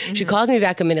during this. She calls me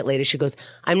back a minute later. She goes,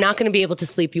 I'm not going to be able to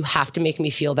sleep. You have to make me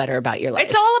feel better about your life.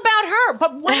 It's all about her.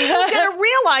 But when are you going to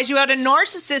realize you had a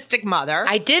narcissistic mother?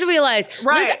 I did realize.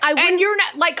 Right. Listen, and you're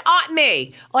not like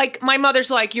me. Like my mother's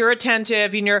like, you're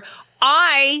attentive and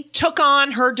I took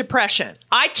on her depression.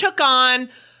 I took on,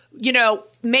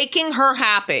 making her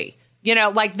happy.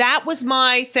 Like that was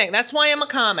my thing. That's why I'm a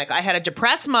comic. I had a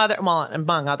depressed mother, well,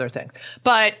 among other things.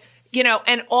 But,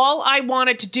 and all I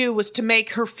wanted to do was to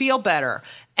make her feel better.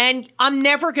 And I'm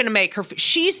never going to make her.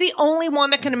 She's the only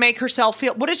one that can make herself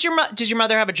feel. Does your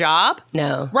mother have a job?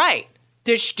 No. Right.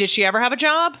 Did she ever have a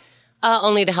job?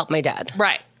 Only to help my dad.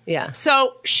 Right. Yeah.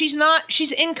 So she's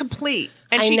incomplete.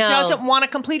 And she doesn't want to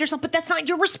complete herself, but that's not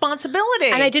your responsibility.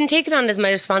 And I didn't take it on as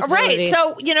my responsibility. Right.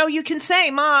 So, you can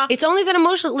say, Ma. It's only that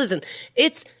emotional. Listen,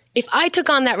 if I took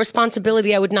on that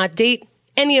responsibility, I would not date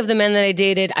any of the men that I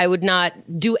dated. I would not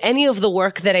do any of the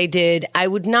work that I did. I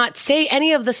would not say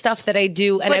any of the stuff that I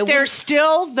do. And but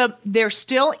there's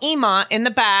still Ema in the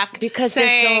back because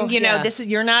saying, still, this is,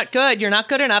 you're not good. You're not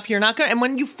good enough. You're not good. And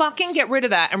when you fucking get rid of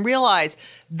that and realize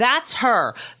that's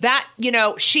her, that,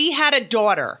 she had a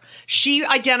daughter. She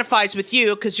identifies with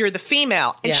you because you're the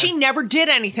female and she never did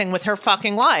anything with her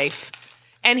fucking life.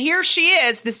 And here she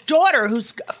is, this daughter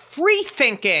who's free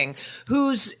thinking,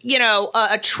 who's,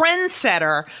 a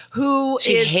trendsetter, who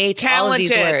is hates talented. All of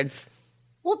these words.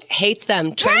 Well, hates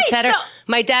them. Trendsetter. Right,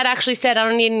 my dad actually said, I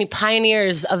don't need any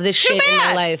pioneers of this shit in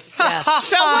my life. Yeah.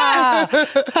 So what?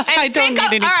 I don't need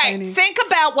any pioneers. Think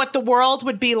about what the world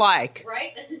would be like.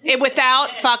 Right?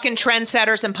 Without fucking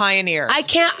trendsetters and pioneers.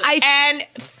 And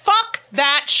fuck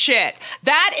that shit.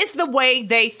 That is the way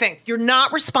they think. You're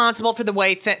not responsible for the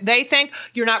way they think.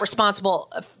 You're not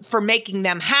responsible for making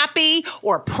them happy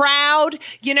or proud.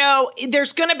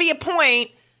 There's going to be a point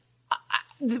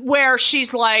where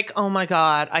she's like, oh my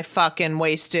God, I fucking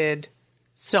wasted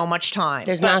so much time.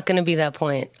 There's not going to be that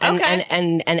point. Okay.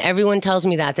 And everyone tells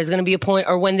me that. There's going to be a point,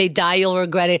 or when they die, you'll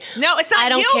regret it. No, it's not. I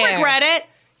don't care. Regret it.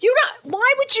 You're not.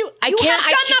 Why would you? You have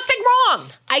done nothing wrong.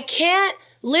 I can't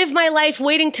live my life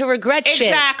waiting to regret shit.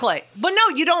 Exactly. But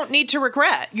no, you don't need to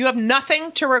regret. You have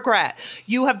nothing to regret.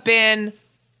 You have been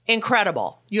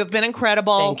incredible. You have been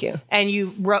incredible. Thank you. And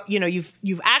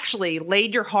you've actually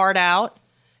laid your heart out.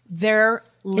 They're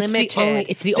limited.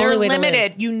 It's the only way to live. They're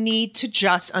limited. You need to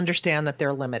just understand that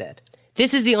they're limited.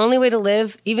 This is the only way to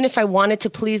live. Even if I wanted to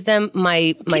please them,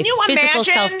 my physical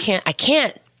self can't. I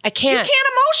can't. You can't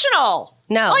emotional.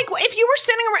 No. Like, if you were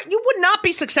sitting around, you would not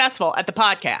be successful at the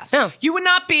podcast. No. You would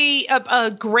not be a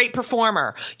great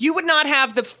performer. You would not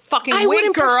have the fucking I wig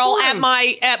wouldn't girl perform.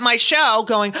 at my show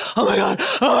going, oh my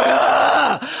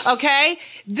God, okay?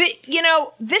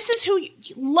 This is who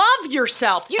love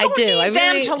yourself. You don't need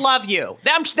them to love you.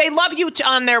 They love you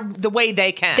on the way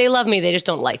they can. They love me. They just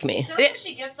don't like me. Sometimes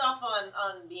she gets off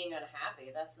on being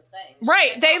unhappy. That's the thing.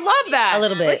 Right. They love that. A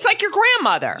little bit. It's like your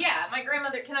grandmother. Yeah, my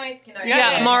grandmother. Can I?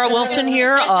 Yeah, Mara Wilson here.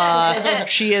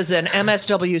 She is an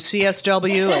MSW,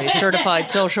 CSW, a certified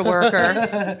social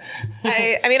worker.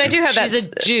 I do have that. She's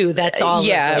a Jew. That's all.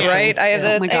 Yeah, right. I have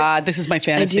oh my God, this is my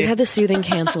fantasy. I do have the soothing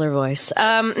canceller voice.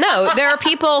 No, there are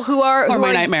people who are or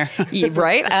my nightmare.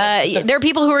 Right. There are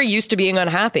people who are used to being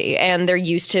unhappy and they're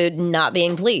used to not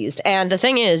being pleased. And the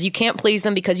thing is, you can't please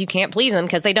them because you can't please them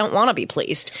because they don't want to be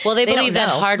pleased. Well, they believe that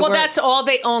hard work. Well, that's all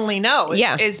they only know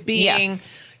is being.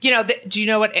 Yeah. Do you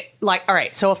know what? All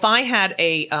right. So if I had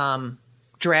a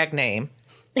drag name,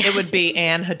 it would be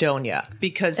Anne Hedonia,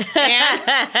 because Anne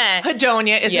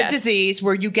Hedonia is a disease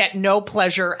where you get no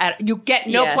pleasure.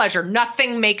 Pleasure.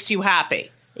 Nothing makes you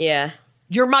happy. Yeah.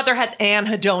 Your mother has Anne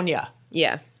Hedonia.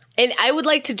 Yeah. And I would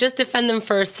like to just defend them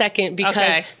for a second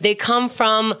because they come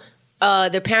from.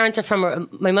 Their parents are from.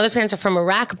 My mother's parents are from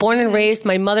Iraq, born and raised.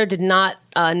 My mother did not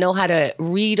know how to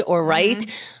read or write.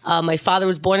 My father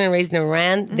was born and raised in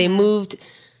Iran. They moved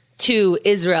to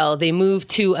Israel. They moved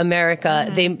to America.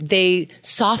 They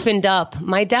softened up.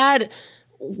 My dad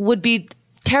would be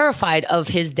terrified of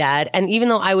his dad. And even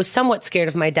though I was somewhat scared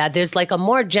of my dad, there's like a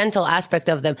more gentle aspect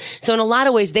of them. So in a lot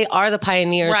of ways, they are the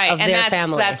pioneers of their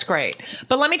family. That's great.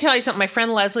 But let me tell you something. My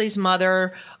friend Leslie's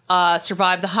mother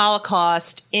survived the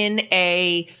Holocaust in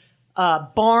a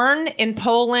barn in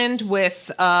Poland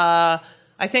with, I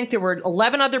think there were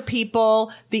 11 other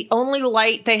people. The only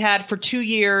light they had for 2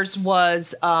 years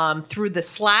was through the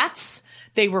slats.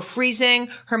 They were freezing.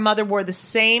 Her mother wore the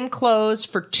same clothes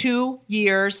for 2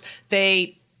 years.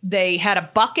 They had a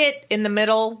bucket in the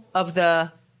middle of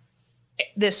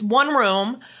this one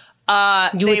room.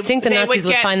 You would think the Nazis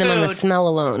would find them on the smell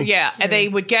alone. Yeah, and they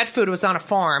would get food. It was on a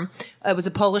farm. It was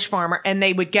a Polish farmer, and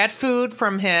they would get food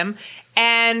from him.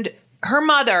 And her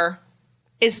mother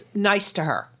is nice to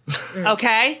her.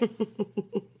 Okay?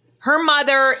 Her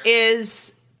mother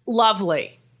is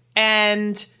lovely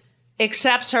and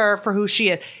accepts her for who she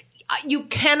is. You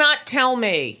cannot tell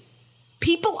me.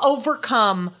 People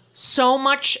overcome so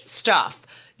much stuff,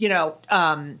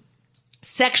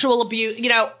 sexual abuse,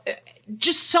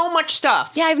 just so much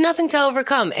stuff. Yeah, I have nothing to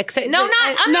overcome except I'm not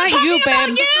talking about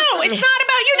you. It's not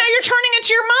about you. Now you're turning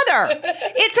into your mother.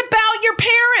 It's about your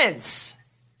parents.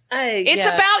 It's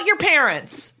about your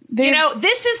parents.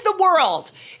 This is the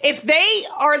world. If they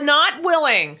are not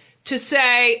willing to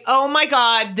say, oh my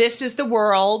God, this is the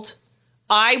world,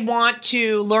 I want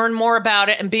to learn more about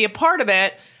it and be a part of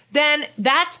it, then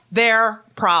that's their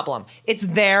problem. It's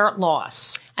their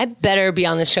loss. I better be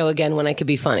on the show again when I could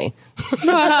be funny.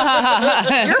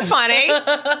 You're funny.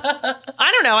 I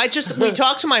don't know. We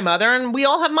talk to my mother, and we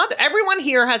all have everyone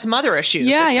here has mother issues.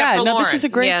 Yeah. For No, Lauren. this is a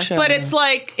great show. But it's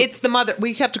like, it's the mother.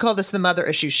 We have to call this the mother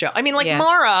issue show. I mean, like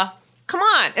Mara, come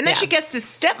on. And then she gets this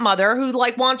stepmother who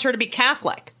like wants her to be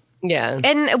Catholic. Yeah.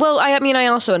 And well, I mean, I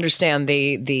also understand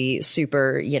the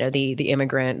super, the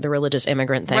immigrant, the religious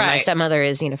immigrant thing. Right. My stepmother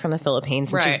is, from the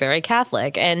Philippines, and she's very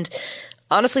Catholic. And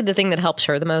honestly, the thing that helped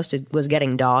her the most was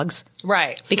getting dogs.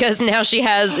 Right. Because now she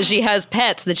has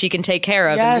pets that she can take care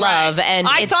of and love, and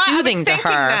it's soothing to her.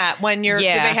 That when do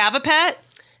they have a pet?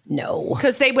 No.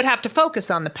 Because they would have to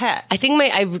focus on the pet. I think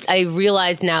I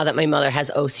realize now that my mother has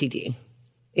OCD.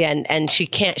 Yeah, and she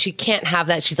can't have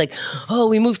that. She's like, oh,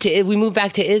 we moved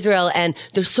back to Israel, and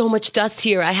there's so much dust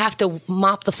here. I have to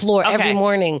mop the floor every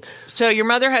morning. So your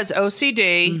mother has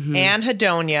OCD and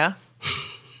hedonia.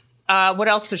 What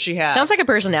else does she have? Sounds like a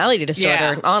personality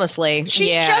disorder, honestly.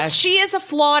 She is a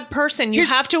flawed person. You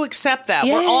have to accept that.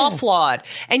 Yeah. We're all flawed.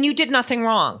 And you did nothing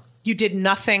wrong. You did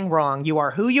nothing wrong. You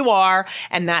are who you are,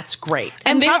 and that's great.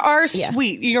 And they are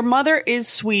sweet. Your mother is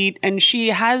sweet, and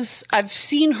I've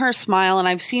seen her smile, and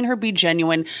I've seen her be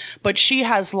genuine, but she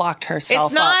has locked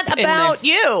herself It's not up about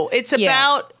you. It's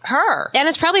about her. And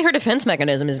it's probably her defense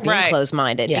mechanism is being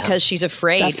closed-minded because she's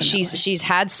afraid. Definitely. She's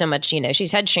had so much,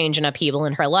 she's had change and upheaval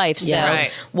in her life. So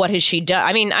what has she done?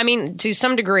 I mean, to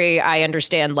some degree, I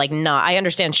understand, I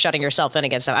understand shutting yourself in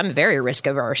against stuff. I'm very risk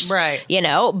averse. Right.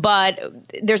 But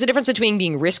there's a difference between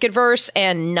being risk adverse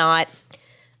and not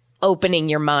opening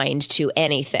your mind to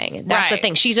anything. That's the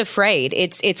thing. She's afraid.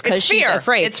 It's because she's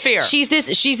afraid. It's fear. She's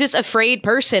this afraid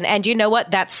person, and you know what?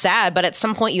 That's sad. But at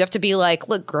some point, you have to be like,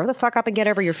 look, grow the fuck up and get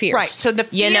over your fears. Right. So the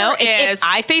fear if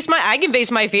I can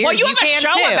face my fears. Well, you have a can show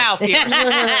too. about fears.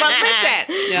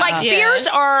 But listen, fears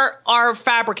are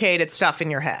fabricated stuff in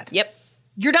your head. Yep.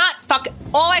 You're not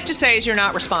all I have to say is you're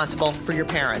not responsible for your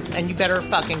parents, and you better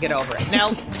fucking get over it.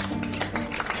 Now.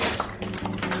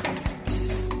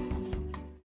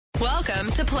 Welcome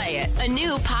to Play It, a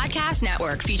new podcast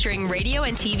network featuring radio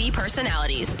and TV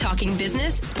personalities talking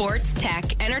business, sports,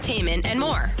 tech, entertainment, and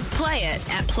more. Play it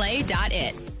at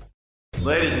play.it.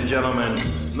 Ladies and gentlemen,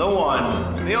 the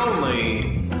one, the only,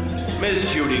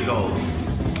 Miss Judy Gold.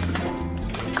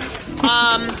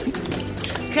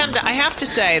 Chemda, I have to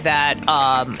say that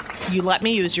you let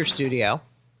me use your studio,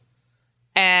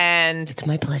 and It's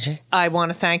my pleasure. I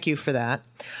want to thank you for that.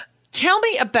 Tell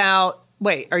me about.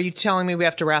 Wait, are you telling me we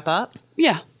have to wrap up?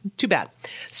 Yeah. Too bad.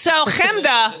 So,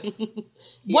 Chemda,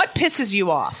 what pisses you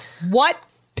off? What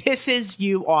pisses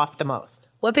you off the most?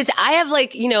 I have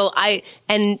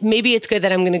and maybe it's good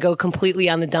that I'm going to go completely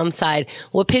on the dumb side.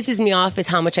 What pisses me off is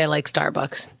how much I like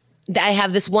Starbucks. I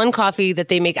have this one coffee that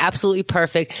they make absolutely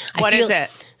perfect. What is it?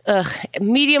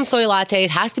 Medium soy latte. It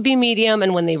has to be medium.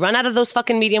 And when they run out of those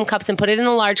fucking medium cups and put it in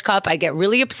a large cup, I get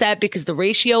really upset because the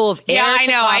ratio of air I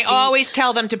to know. coffee, I always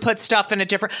tell them to put stuff in a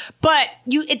different, but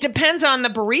it depends on the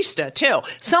barista too.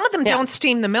 Some of them don't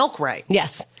steam the milk right.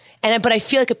 Yes. But I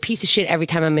feel like a piece of shit every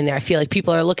time I'm in there. I feel like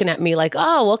people are looking at me like,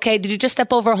 oh, okay, did you just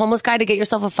step over a homeless guy to get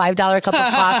yourself a $5 cup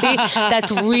of coffee?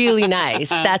 That's really nice.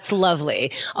 That's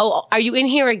lovely. Oh, are you in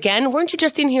here again? Weren't you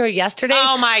just in here yesterday?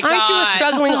 Oh, my God. Aren't you a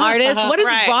struggling artist? What is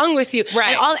wrong with you?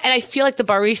 Right. And I feel like the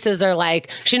baristas are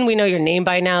like, shouldn't we know your name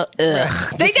by now?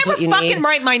 Ugh, They never fucking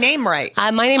write my name right.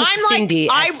 My name is Cindy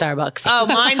at Starbucks. Oh,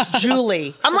 mine's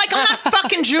Julie. I'm like, I'm not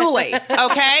fucking Julie,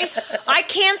 okay? I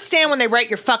can't stand when they write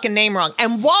your fucking name wrong.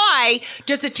 And why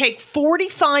does it take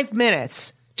 45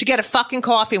 minutes to get a fucking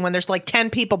coffee when there's like 10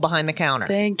 people behind the counter?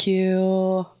 Thank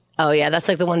you. Oh yeah, that's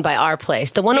like the one by our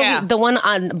place. The one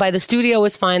by the studio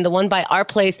is fine. The one by our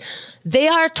place, they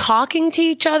are talking to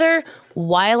each other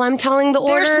while I'm telling the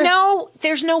order.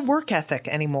 There's no work ethic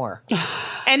anymore.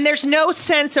 And there's no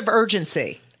sense of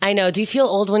urgency. I know. Do you feel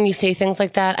old when you say things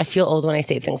like that? I feel old when I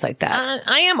say things like that.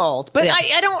 I am old, but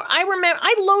I remember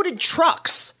I loaded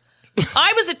trucks.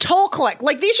 I was a toll collector.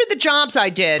 Like, these are the jobs I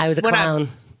did. I was a clown.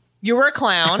 You were a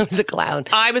clown. I was a clown.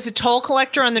 I was a toll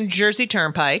collector on the New Jersey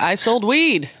Turnpike. I sold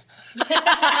weed.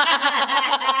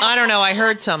 I don't know. I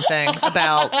heard something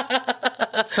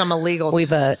about some illegal. We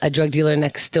have a drug dealer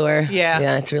next door.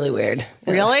 Yeah, it's really weird.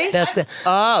 Really?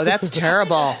 Oh, that's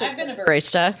terrible. I've been a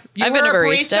barista. I've been a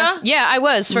barista. Yeah, I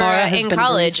was in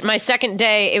college. barista. My second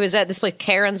day, it was at this place,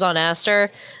 Karen's on Astor.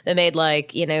 They made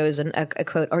it was a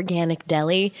quote organic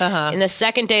deli. And the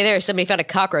second day there, somebody found a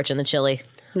cockroach in the chili.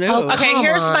 No. Okay,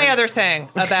 here's my other thing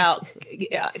about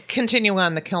continuing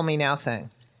on the kill me now thing.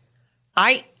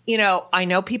 I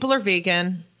know people are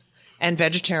vegan and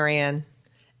vegetarian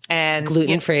and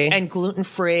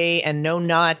gluten-free and no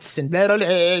nuts and blah, blah, blah,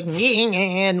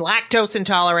 and lactose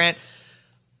intolerant.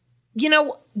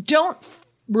 Don't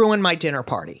ruin my dinner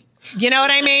party. You know what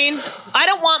I mean? I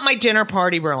don't want my dinner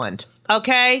party ruined.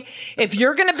 Okay? If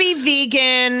you're going to be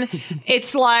vegan,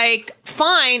 it's like,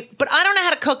 fine, but I don't know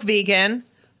how to cook vegan.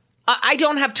 I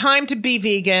don't have time to be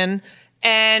vegan.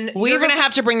 And you're going to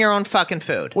have to bring your own fucking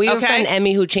food. We have a friend,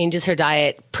 Emmy, who changes her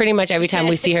diet pretty much every time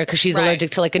we see her because she's allergic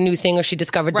to like a new thing or she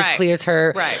discovered this clears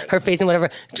her face and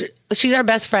whatever. She's our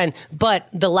best friend. But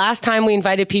the last time we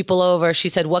invited people over, she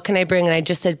said, what can I bring? And I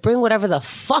just said, bring whatever the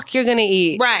fuck you're going to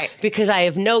eat. Right. Because I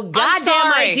have no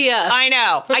goddamn idea. I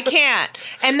know. I can't.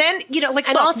 And then, and look,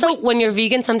 also when you're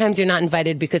vegan, sometimes you're not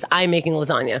invited because I'm making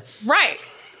lasagna. Right.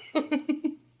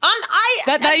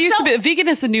 That used to be vegan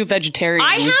is the new vegetarian.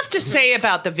 I have to say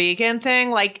about the vegan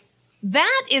thing, like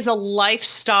that is a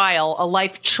lifestyle, a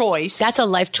life choice. That's a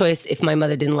life choice. If my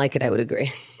mother didn't like it, I would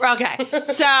agree. Okay.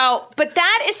 So, but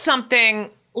that is something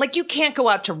like you can't go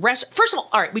out to First of all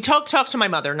right, we talked to my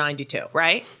mother, 92,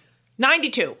 right?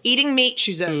 92, eating meat.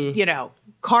 She's a,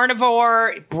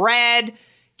 carnivore, bread,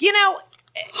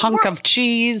 hunk of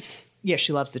cheese. Yeah,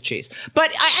 she loves the cheese.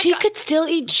 But she could still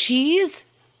eat cheese?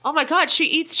 Oh my God, she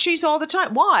eats cheese all the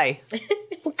time. Why?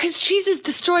 Because cheese is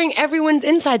destroying everyone's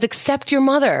insides except your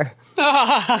mother.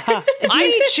 I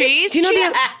eat cheese. Do you know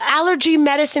the allergy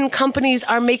medicine companies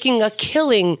are making a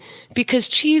killing because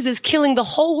cheese is killing the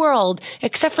whole world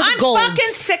except for the Golds? I'm fucking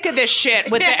sick of this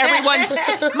shit with everyone's...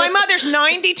 My mother's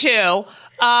 92.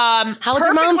 How old's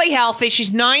your mom? Perfectly healthy.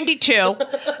 She's 92.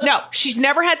 No, she's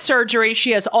never had surgery.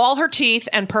 She has all her teeth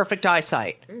and perfect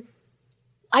eyesight.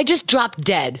 I just dropped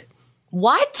dead.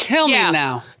 What? Kill me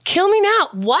now. Kill me now.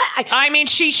 What? I mean,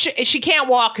 she can't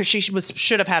walk because she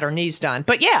should have had her knees done.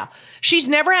 But yeah, she's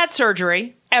never had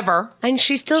surgery ever, and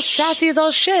she's still sassy as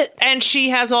all shit. And she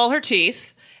has all her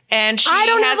teeth, and she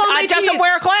doesn't teeth.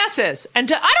 wear glasses.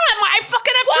 And I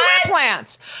fucking have two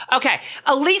implants. Okay,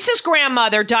 Elisa's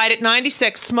grandmother died at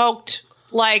 96, smoked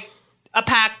like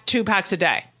 2 packs a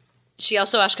day. She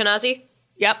also Ashkenazi?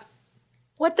 Yep.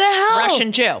 What the hell?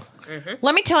 Russian Jew. Mm-hmm.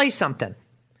 Let me tell you something.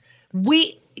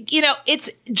 It's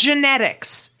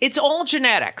genetics. It's all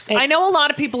genetics. I know a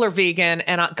lot of people are vegan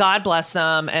and God bless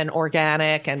them and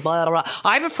organic and blah, blah, blah.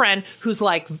 I have a friend who's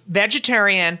like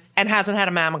vegetarian and hasn't had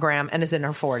a mammogram and is in her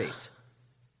 40s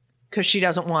because she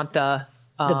doesn't want the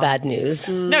bad news.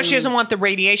 No, she doesn't want the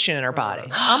radiation in her body.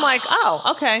 I'm like,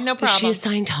 oh, okay, no problem. Is she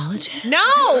a Scientologist?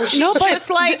 No, she's just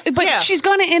like... But she's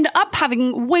going to end up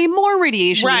having way more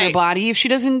radiation in her body if she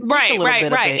doesn't take a little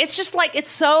bit of it. It's just like,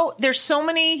 there's so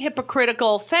many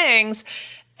hypocritical things.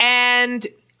 And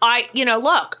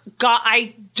look, God,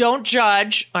 I don't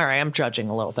judge. All right, I'm judging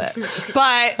a little bit.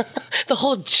 But... The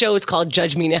whole show is called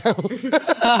Judge Me Now.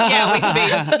 Yeah, we can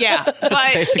be. Yeah.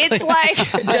 But basically. It's like...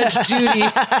 Judge Judy.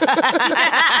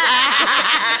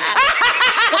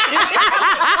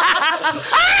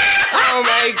 Oh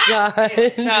my God.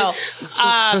 So,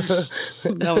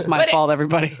 that was my fault,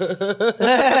 everybody. So,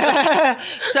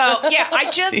 yeah,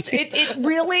 it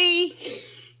really...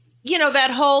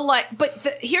 that whole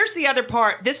but here's the other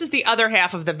part. This is the other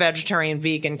half of the vegetarian,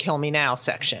 vegan, kill me now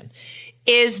section.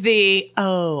 Is like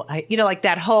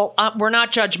that whole, we're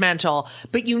not judgmental,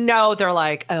 but they're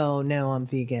like, oh no, I'm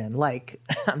vegan. Like,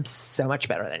 I'm so much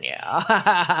better than you.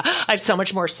 I have so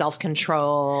much more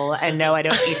self-control and no, I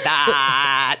don't eat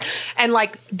that. And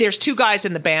like, there's 2 guys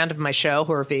in the band of my show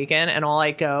who are vegan and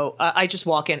I just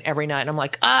walk in every night and I'm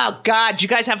like, oh God, you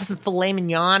guys have some filet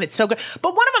mignon. It's so good.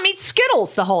 But one of them eats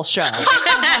Skittles the whole show.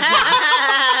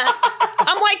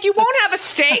 I'm like, you won't have a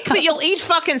steak, but you'll eat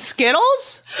fucking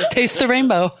Skittles? Taste the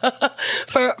rainbow.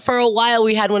 For a while,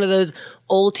 we had one of those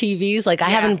old TVs. Like I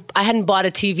hadn't bought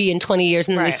a TV in 20 years,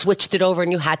 and then they switched it over,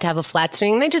 and you had to have a flat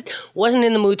screen. And I just wasn't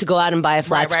in the mood to go out and buy a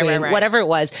flat screen, whatever it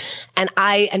was.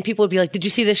 And people would be like, "Did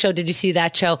you see this show? Did you see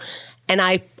that show?" And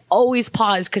I always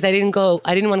pause because I didn't want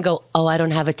to go, oh, I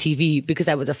don't have a TV, because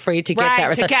I was afraid to get that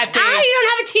response. You don't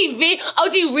have a TV? Oh,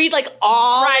 do you read like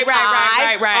all the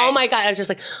time? Right. Oh my God. I was just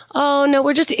like, oh no,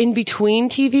 we're just in between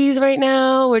TVs right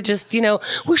now. We're just,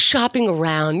 we're shopping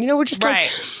around. We're just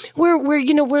like,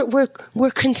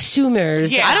 we're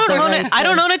consumers. Yeah. I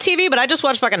don't own a TV, but I just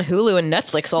watch fucking Hulu and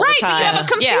Netflix all the time. You have a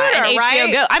computer, and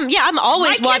HBO Go. I'm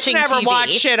always watching TV. My kids never watch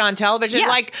shit on television. Yeah.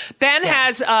 Like Ben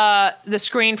has the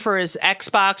screen for his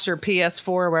Xbox or PS4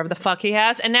 or wherever the fuck he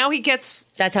has, and now he gets...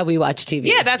 That's how we watch TV.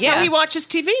 Yeah, that's how he watches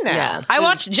TV now. Yeah. I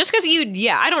watch, just because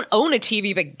I don't own a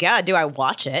TV, but God, do I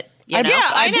watch it? I know.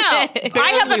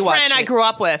 I have a friend I grew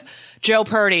up with, Joe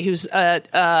Purdy, who's a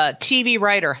TV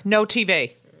writer, no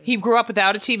TV. He grew up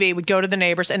without a TV, would go to the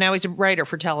neighbors, and now he's a writer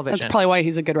for television. That's probably why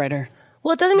he's a good writer.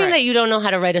 Well, it doesn't mean that you don't know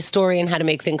how to write a story and how to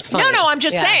make things funny. No, I'm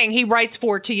just saying he writes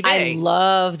for TV. I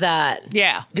love that.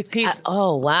 Yeah.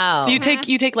 Oh, wow. You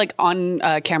take like on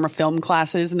camera film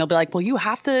classes, and they'll be like, well, you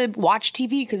have to watch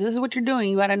TV because this is what you're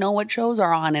doing. You got to know what shows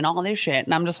are on and all this shit.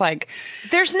 And I'm just like,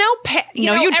 there's no you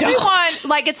know, everyone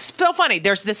like, it's so funny.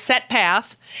 There's this set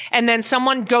path, and then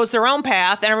someone goes their own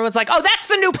path, and everyone's like, oh, that's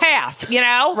the new path, you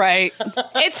know? Right.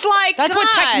 It's like, that's what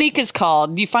technique is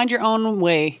called. You find your own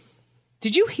way.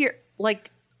 Did you hear?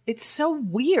 Like, it's so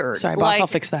weird. Sorry, boss, I'll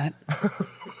fix that.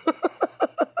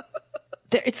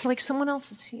 It's like someone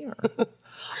else is here.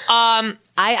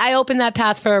 I opened that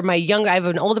path for my younger. I have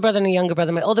an older brother and a younger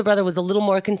brother. My older brother was a little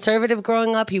more conservative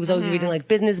growing up. He was always reading like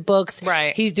business books.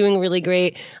 Right. He's doing really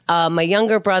great. My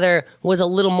younger brother was a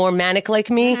little more manic like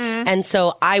me, and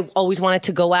so I always wanted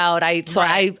to go out. I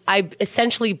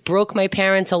essentially broke my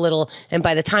parents a little. And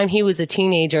by the time he was a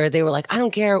teenager, they were like, "I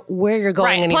don't care where you're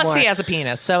going anymore." Plus, he has a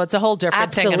penis, so it's a whole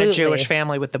different thing in a Jewish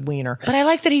family with the wiener. But I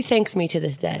like that he thanks me to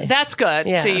this day. That's good.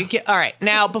 Yeah. So you get all right.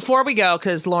 Now, before we go,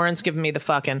 because Lauren's giving me the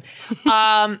fucking.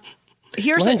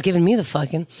 Lauren's giving me the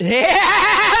fucking.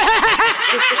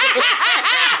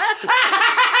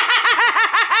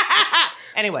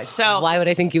 Anyway, so why would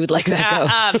I think you would like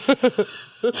that?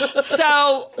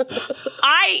 So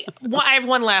I have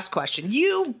one last question.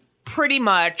 You pretty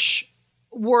much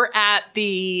were at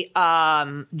the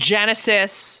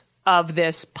genesis of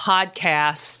this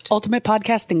podcast,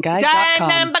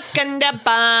 ultimatepodcastingguide.com.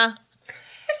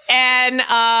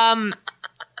 And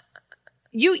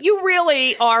you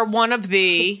really are one of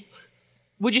the.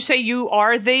 Would you say you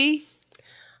are the?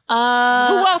 Who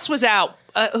else was out?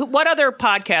 What other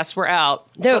podcasts were out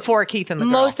before Keith and the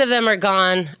Girl? Most of them are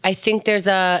gone. I think there's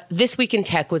This Week in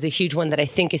Tech was a huge one that I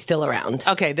think is still around.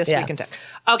 Okay, This Week in Tech.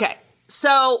 Okay,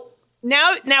 so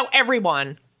now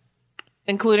everyone,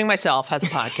 including myself, has a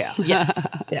podcast. Yes.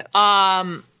 Yeah.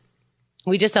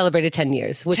 We just celebrated 10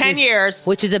 years. 10 years.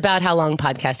 Which is about how long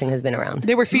podcasting has been around.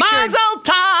 They were featured. Mazel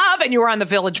Tov! And you were on the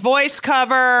Village Voice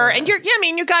cover. And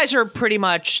you guys are pretty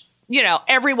much,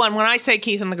 everyone, when I say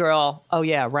Keith and the Girl, oh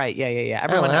yeah, right, yeah.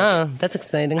 Everyone knows it. That's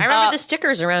exciting. I remember the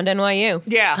stickers around NYU.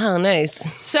 Yeah. Oh, nice.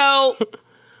 So,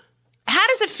 how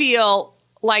does it feel?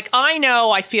 Like,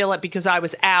 I feel it because I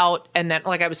was out, and then,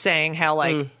 like I was saying, how,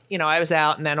 like, I was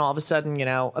out, and then all of a sudden,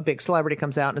 a big celebrity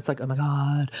comes out, and it's like, oh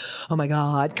my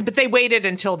God. But they waited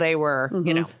until they were,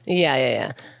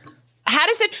 Yeah. How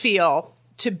does it feel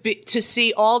to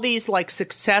see all these, like,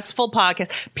 successful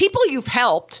podcasts, people you've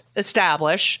helped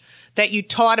establish, that you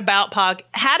taught about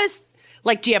how does,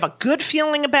 like, do you have a good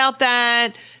feeling about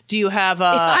that? Do you have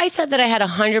a... If I said that I had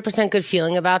 100% good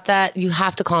feeling about that, you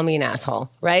have to call me an asshole,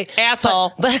 right?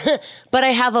 Asshole. But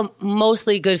I have a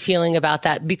mostly good feeling about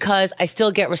that because I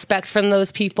still get respect from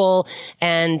those people.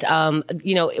 And,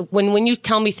 when you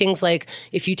tell me things like,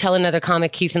 if you tell another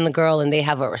comic, Keith and the Girl, and they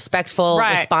have a respectful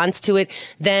response to it,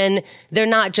 then they're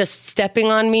not just stepping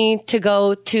on me to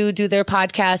go to do their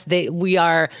podcast. We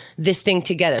are this thing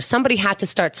together. Somebody had to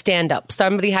start stand-up.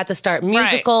 Somebody had to start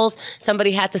musicals. Right.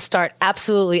 Somebody had to start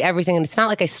absolutely everything. And it's not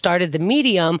like I started the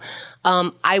medium.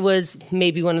 I was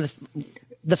maybe one of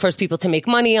the first people to make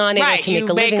money on it, or to make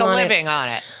a living on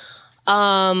it.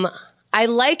 I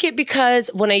like it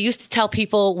because when I used to tell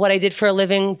people what I did for a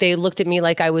living, they looked at me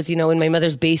like I was, in my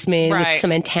mother's basement with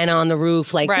some antenna on the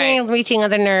roof, like reaching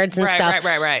other nerds and stuff.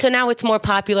 Right. So now it's more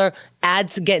popular.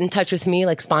 Ads get in touch with me,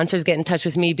 like sponsors get in touch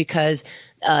with me because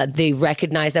they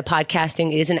recognize that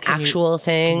podcasting is an actual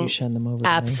thing. Can you send them over?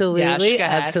 Absolutely,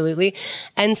 absolutely.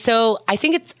 And so I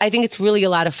think it's really a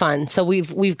lot of fun. So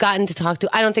we've gotten to talk to.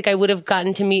 I don't think I would have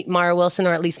gotten to meet Mara Wilson,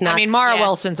 or at least not. I mean, Mara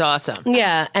Wilson's awesome.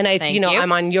 Yeah, and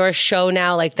I'm on your show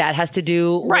now. Like that has to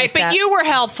do with but that. you were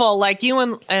helpful. Like you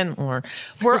and Lauren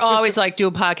we're always like do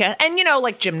a podcast, and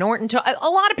like Jim Norton. A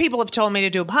lot of people have told me to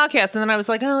do a podcast, and then I was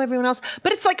like, oh, everyone else.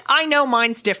 But it's like I know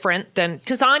mine's different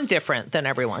because I'm different than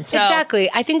everyone. So. Exactly.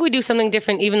 I think we do something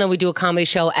different, even though we do a comedy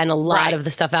show, and a lot of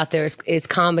the stuff out there is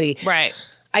comedy. Right.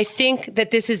 I think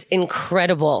that this is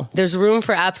incredible. There's room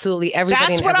for absolutely everybody.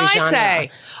 That's in what every I genre.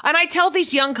 say, and I tell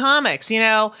these young comics,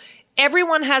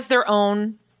 everyone has their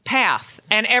own path,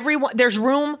 and there's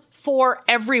room for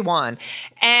everyone.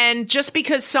 And just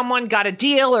because someone got a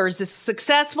deal or is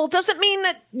successful doesn't mean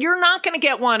that you're not going to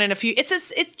get one in a few.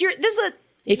 You're in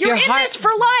this for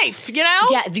life,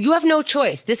 Yeah, you have no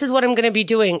choice. This is what I'm going to be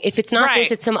doing. If it's not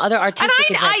this, it's some other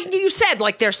artistic. And you said,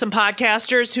 like, there's some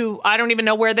podcasters who I don't even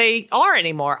know where they are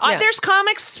anymore. Yeah. There's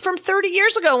comics from 30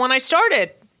 years ago when I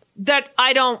started that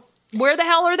I don't. Where the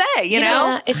hell are they? You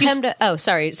know? Chemda,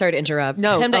 sorry to interrupt.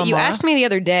 No, Chemda, you asked me the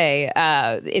other day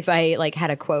if I had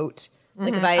a quote,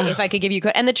 like if I could give you a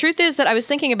quote. And the truth is that I was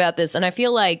thinking about this, and I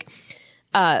feel like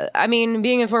I mean,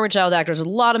 being a former child actor, there's a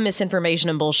lot of misinformation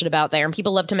and bullshit about there, and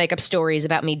people love to make up stories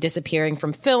about me disappearing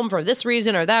from film for this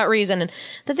reason or that reason. And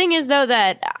the thing is, though,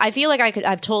 that I feel like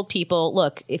I've told people,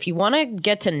 look, if you want to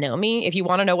get to know me, if you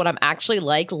want to know what I'm actually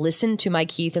like, listen to my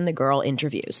Keith and the Girl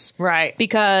interviews. Right.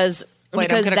 Because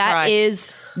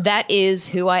that is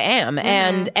who I am,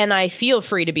 Mm-hmm. and I feel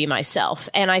free to be myself,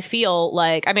 and I feel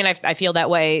like I feel that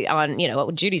way on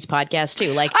Judy's podcast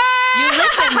too. Like you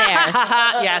listen there,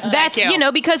 yes, that's thank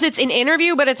you. Because it's an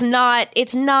interview, but it's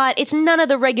none of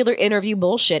the regular interview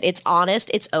bullshit. It's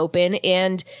honest, it's open,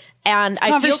 and it's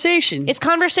conversation. It's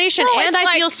conversation, Well, and it's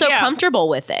I feel so comfortable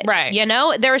with it. Right.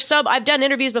 There are I've done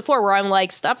interviews before where I'm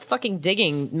like, stop fucking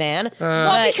digging, man.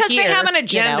 Well, because they have an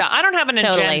agenda. I don't have an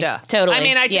agenda. Totally. I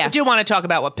mean, I do want to talk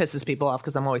about what pisses people off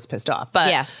because I'm always pissed off. But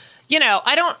yeah.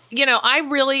 I don't. I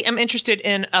really am interested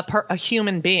in a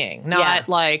human being, not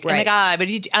like, oh my Right. god, but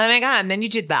oh my god, and then you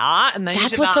did that, and then you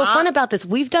That's did what's so that. fun about this.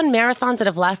 We've done marathons that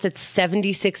have lasted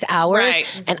 76 hours,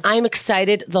 Right. and I'm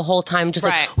excited the whole time. Just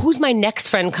Right. like, who's my next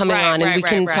friend coming Right, on, and right, we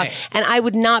can right, talk. right. And I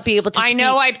would not be able to. I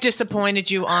know speak. I've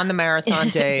disappointed you on the marathon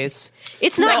days.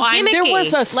 It's not gimmicky. there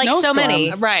was a like so snowstorm.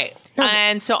 many. Right.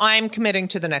 And so I'm committing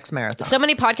to the next marathon. So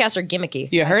many podcasts are gimmicky.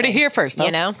 You heard it here first, folks.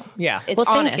 You know? Yeah. It's Well,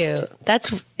 honest.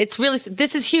 thank you. It's really.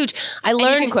 This is huge. I And you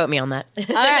learned. can quote me on that.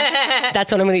 All right.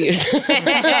 That's what I'm going to use.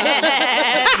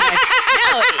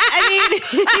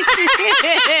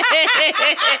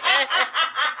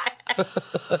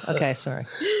 Okay, sorry.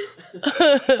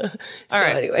 All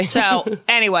right. Anyway, So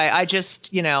anyway, I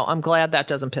just, I'm glad that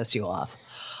doesn't piss you off.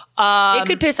 it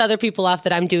could piss other people off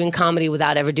that I'm doing comedy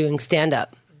without ever doing stand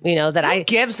up. That Who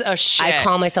gives a shit? I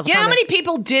call myself a You know how comic. many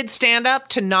people did stand up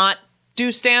to not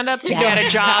do stand up to get a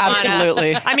job?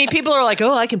 Absolutely. I mean, people are like,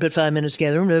 oh, I can put 5 minutes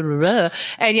together. Blah, blah, blah.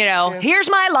 And, here's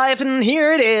my life and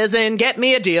here it is and get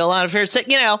me a deal on it.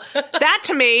 That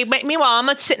to me, meanwhile, I'm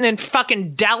sitting in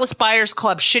fucking Dallas Buyers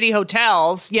Club shitty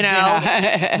hotels,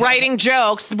 writing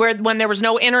jokes when there was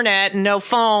no internet and no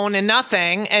phone and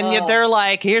nothing. And yet they're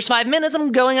like, here's 5 minutes.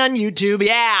 I'm going on YouTube.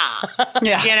 Yeah.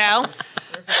 Yeah.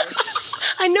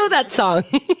 I know that song.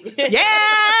 Yeah.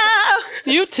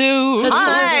 You too.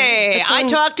 Hi. I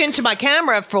talked into my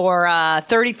camera for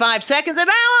 35 seconds and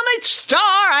now I'm a star.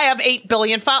 I have 8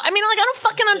 billion followers. I mean, I don't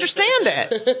fucking understand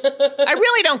it. I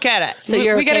really don't get it. So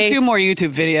you're we got to okay? do more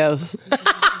YouTube videos.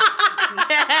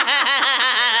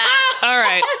 All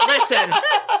right. Listen.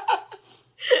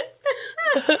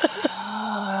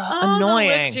 Annoying.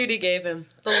 The look Judy gave him.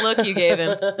 The look you gave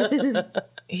him.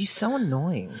 He's so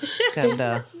annoying.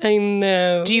 Chemda. I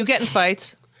know. Do you get in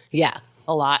fights? Yeah.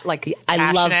 A lot? Like, I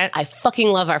passionate? fucking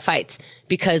love our fights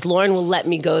because Lauren will let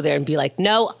me go there and be like,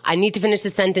 no, I need to finish the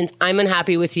sentence. I'm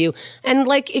unhappy with you. And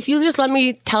like, if you just let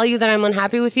me tell you that I'm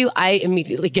unhappy with you, I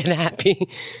immediately get happy.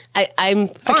 I'm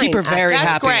fine. I keep her very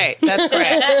That's happy. great. That's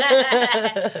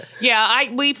great. Yeah,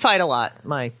 we fight a lot,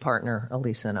 my partner,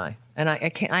 Elisa and I. And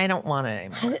I don't want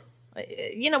it anymore.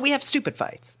 We have stupid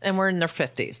fights and we're in their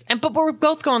 50s. But we're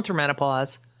both going through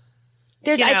menopause.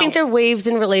 I think there are waves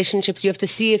in relationships. You have to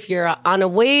see if you're on a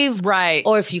wave, right,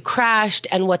 or if you crashed,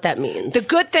 and what that means. The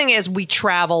good thing is we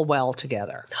travel well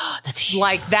together. That's huge.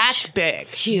 Like, that's big.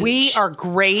 Huge. We are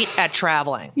great at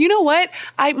traveling. You know what?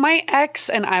 My ex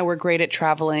and I were great at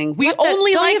traveling. We only don't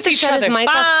you have liked to each shut his other. mic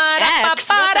off? Ex,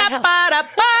 what the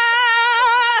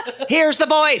hell? Here's the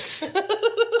voice.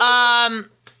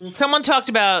 Someone talked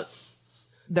about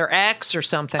their ex or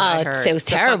something. I heard. It was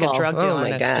The fucking terrible. drug Oh dealer my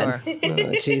next god! door.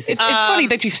 Oh, Jesus. It's funny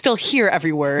that you still hear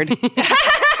every word.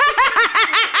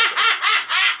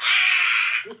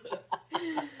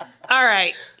 All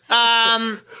right.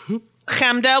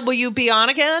 Chemda, will you be on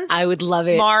again? I would love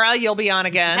it. Mara, you'll be on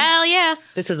again. Hell yeah.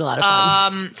 This was a lot of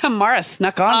fun. Mara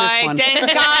snuck on this I one. think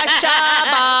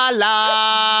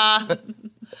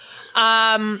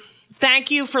Shabala.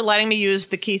 Thank you for letting me use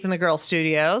the Keith and the Girl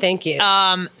studios. Thank you.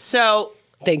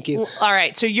 Thank you. All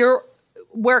right. So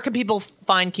where can people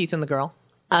find Keith and the Girl?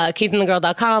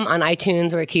 KeithAndTheGirl.com, on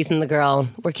iTunes. We're Keith and the Girl.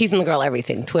 We're Keith and the Girl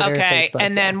everything. Twitter, Okay. Facebook.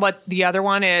 And then what the other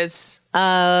one is?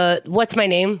 What's my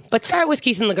name? But start with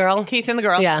Keith and the Girl. Keith and the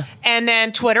Girl. Yeah. And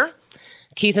then Twitter?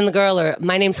 Keith and the Girl, or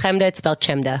my name's Chemda. It's spelled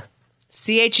Chemda.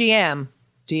 Chemda.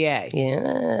 Yeah,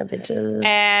 bitches.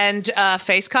 And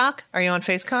Facecock? Are you on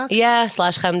Facecock? Yeah,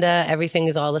 /Chemda. Everything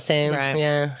is all the same. Right.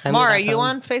 Yeah. Chemda.com. Mara, are you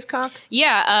on Facecock?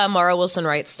 Yeah, Mara Wilson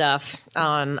writes stuff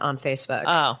on Facebook.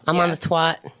 Oh. I'm on the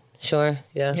twat. Sure.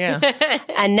 Yeah. Yeah.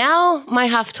 And now my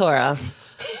Haftorah.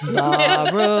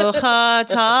 Baruch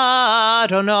atah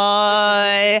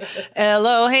Adonai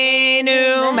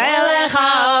Eloheinu melech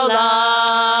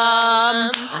haolam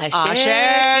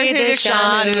Asher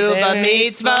kiddushanu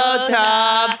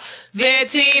b'mitzvotav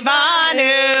Vitsi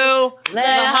Vanu,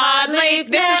 Lehadlik.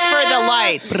 This is for the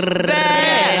lights.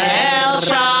 Bel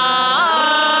Shabbat.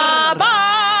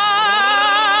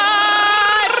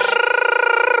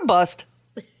 Bust.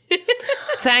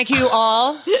 Thank you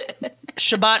all.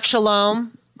 Shabbat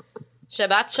Shalom.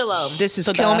 Shabbat Shalom. This is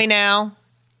Kill Me Now.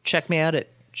 Check me out at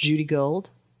Judy Gold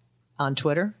on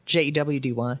Twitter,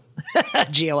 JEWDY,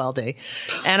 GOLD.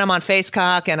 And I'm on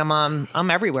Facecock, and I'm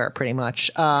everywhere pretty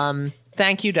much.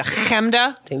 Thank you to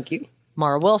Chemda. Thank you.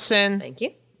 Mara Wilson. Thank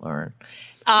you. Lauren.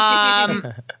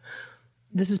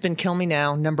 This has been Kill Me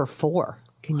Now, number 4.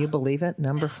 Can you believe it?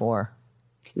 Number 4.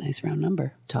 It's a nice round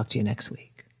number. Talk to you next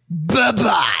week.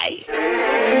 Bye-bye.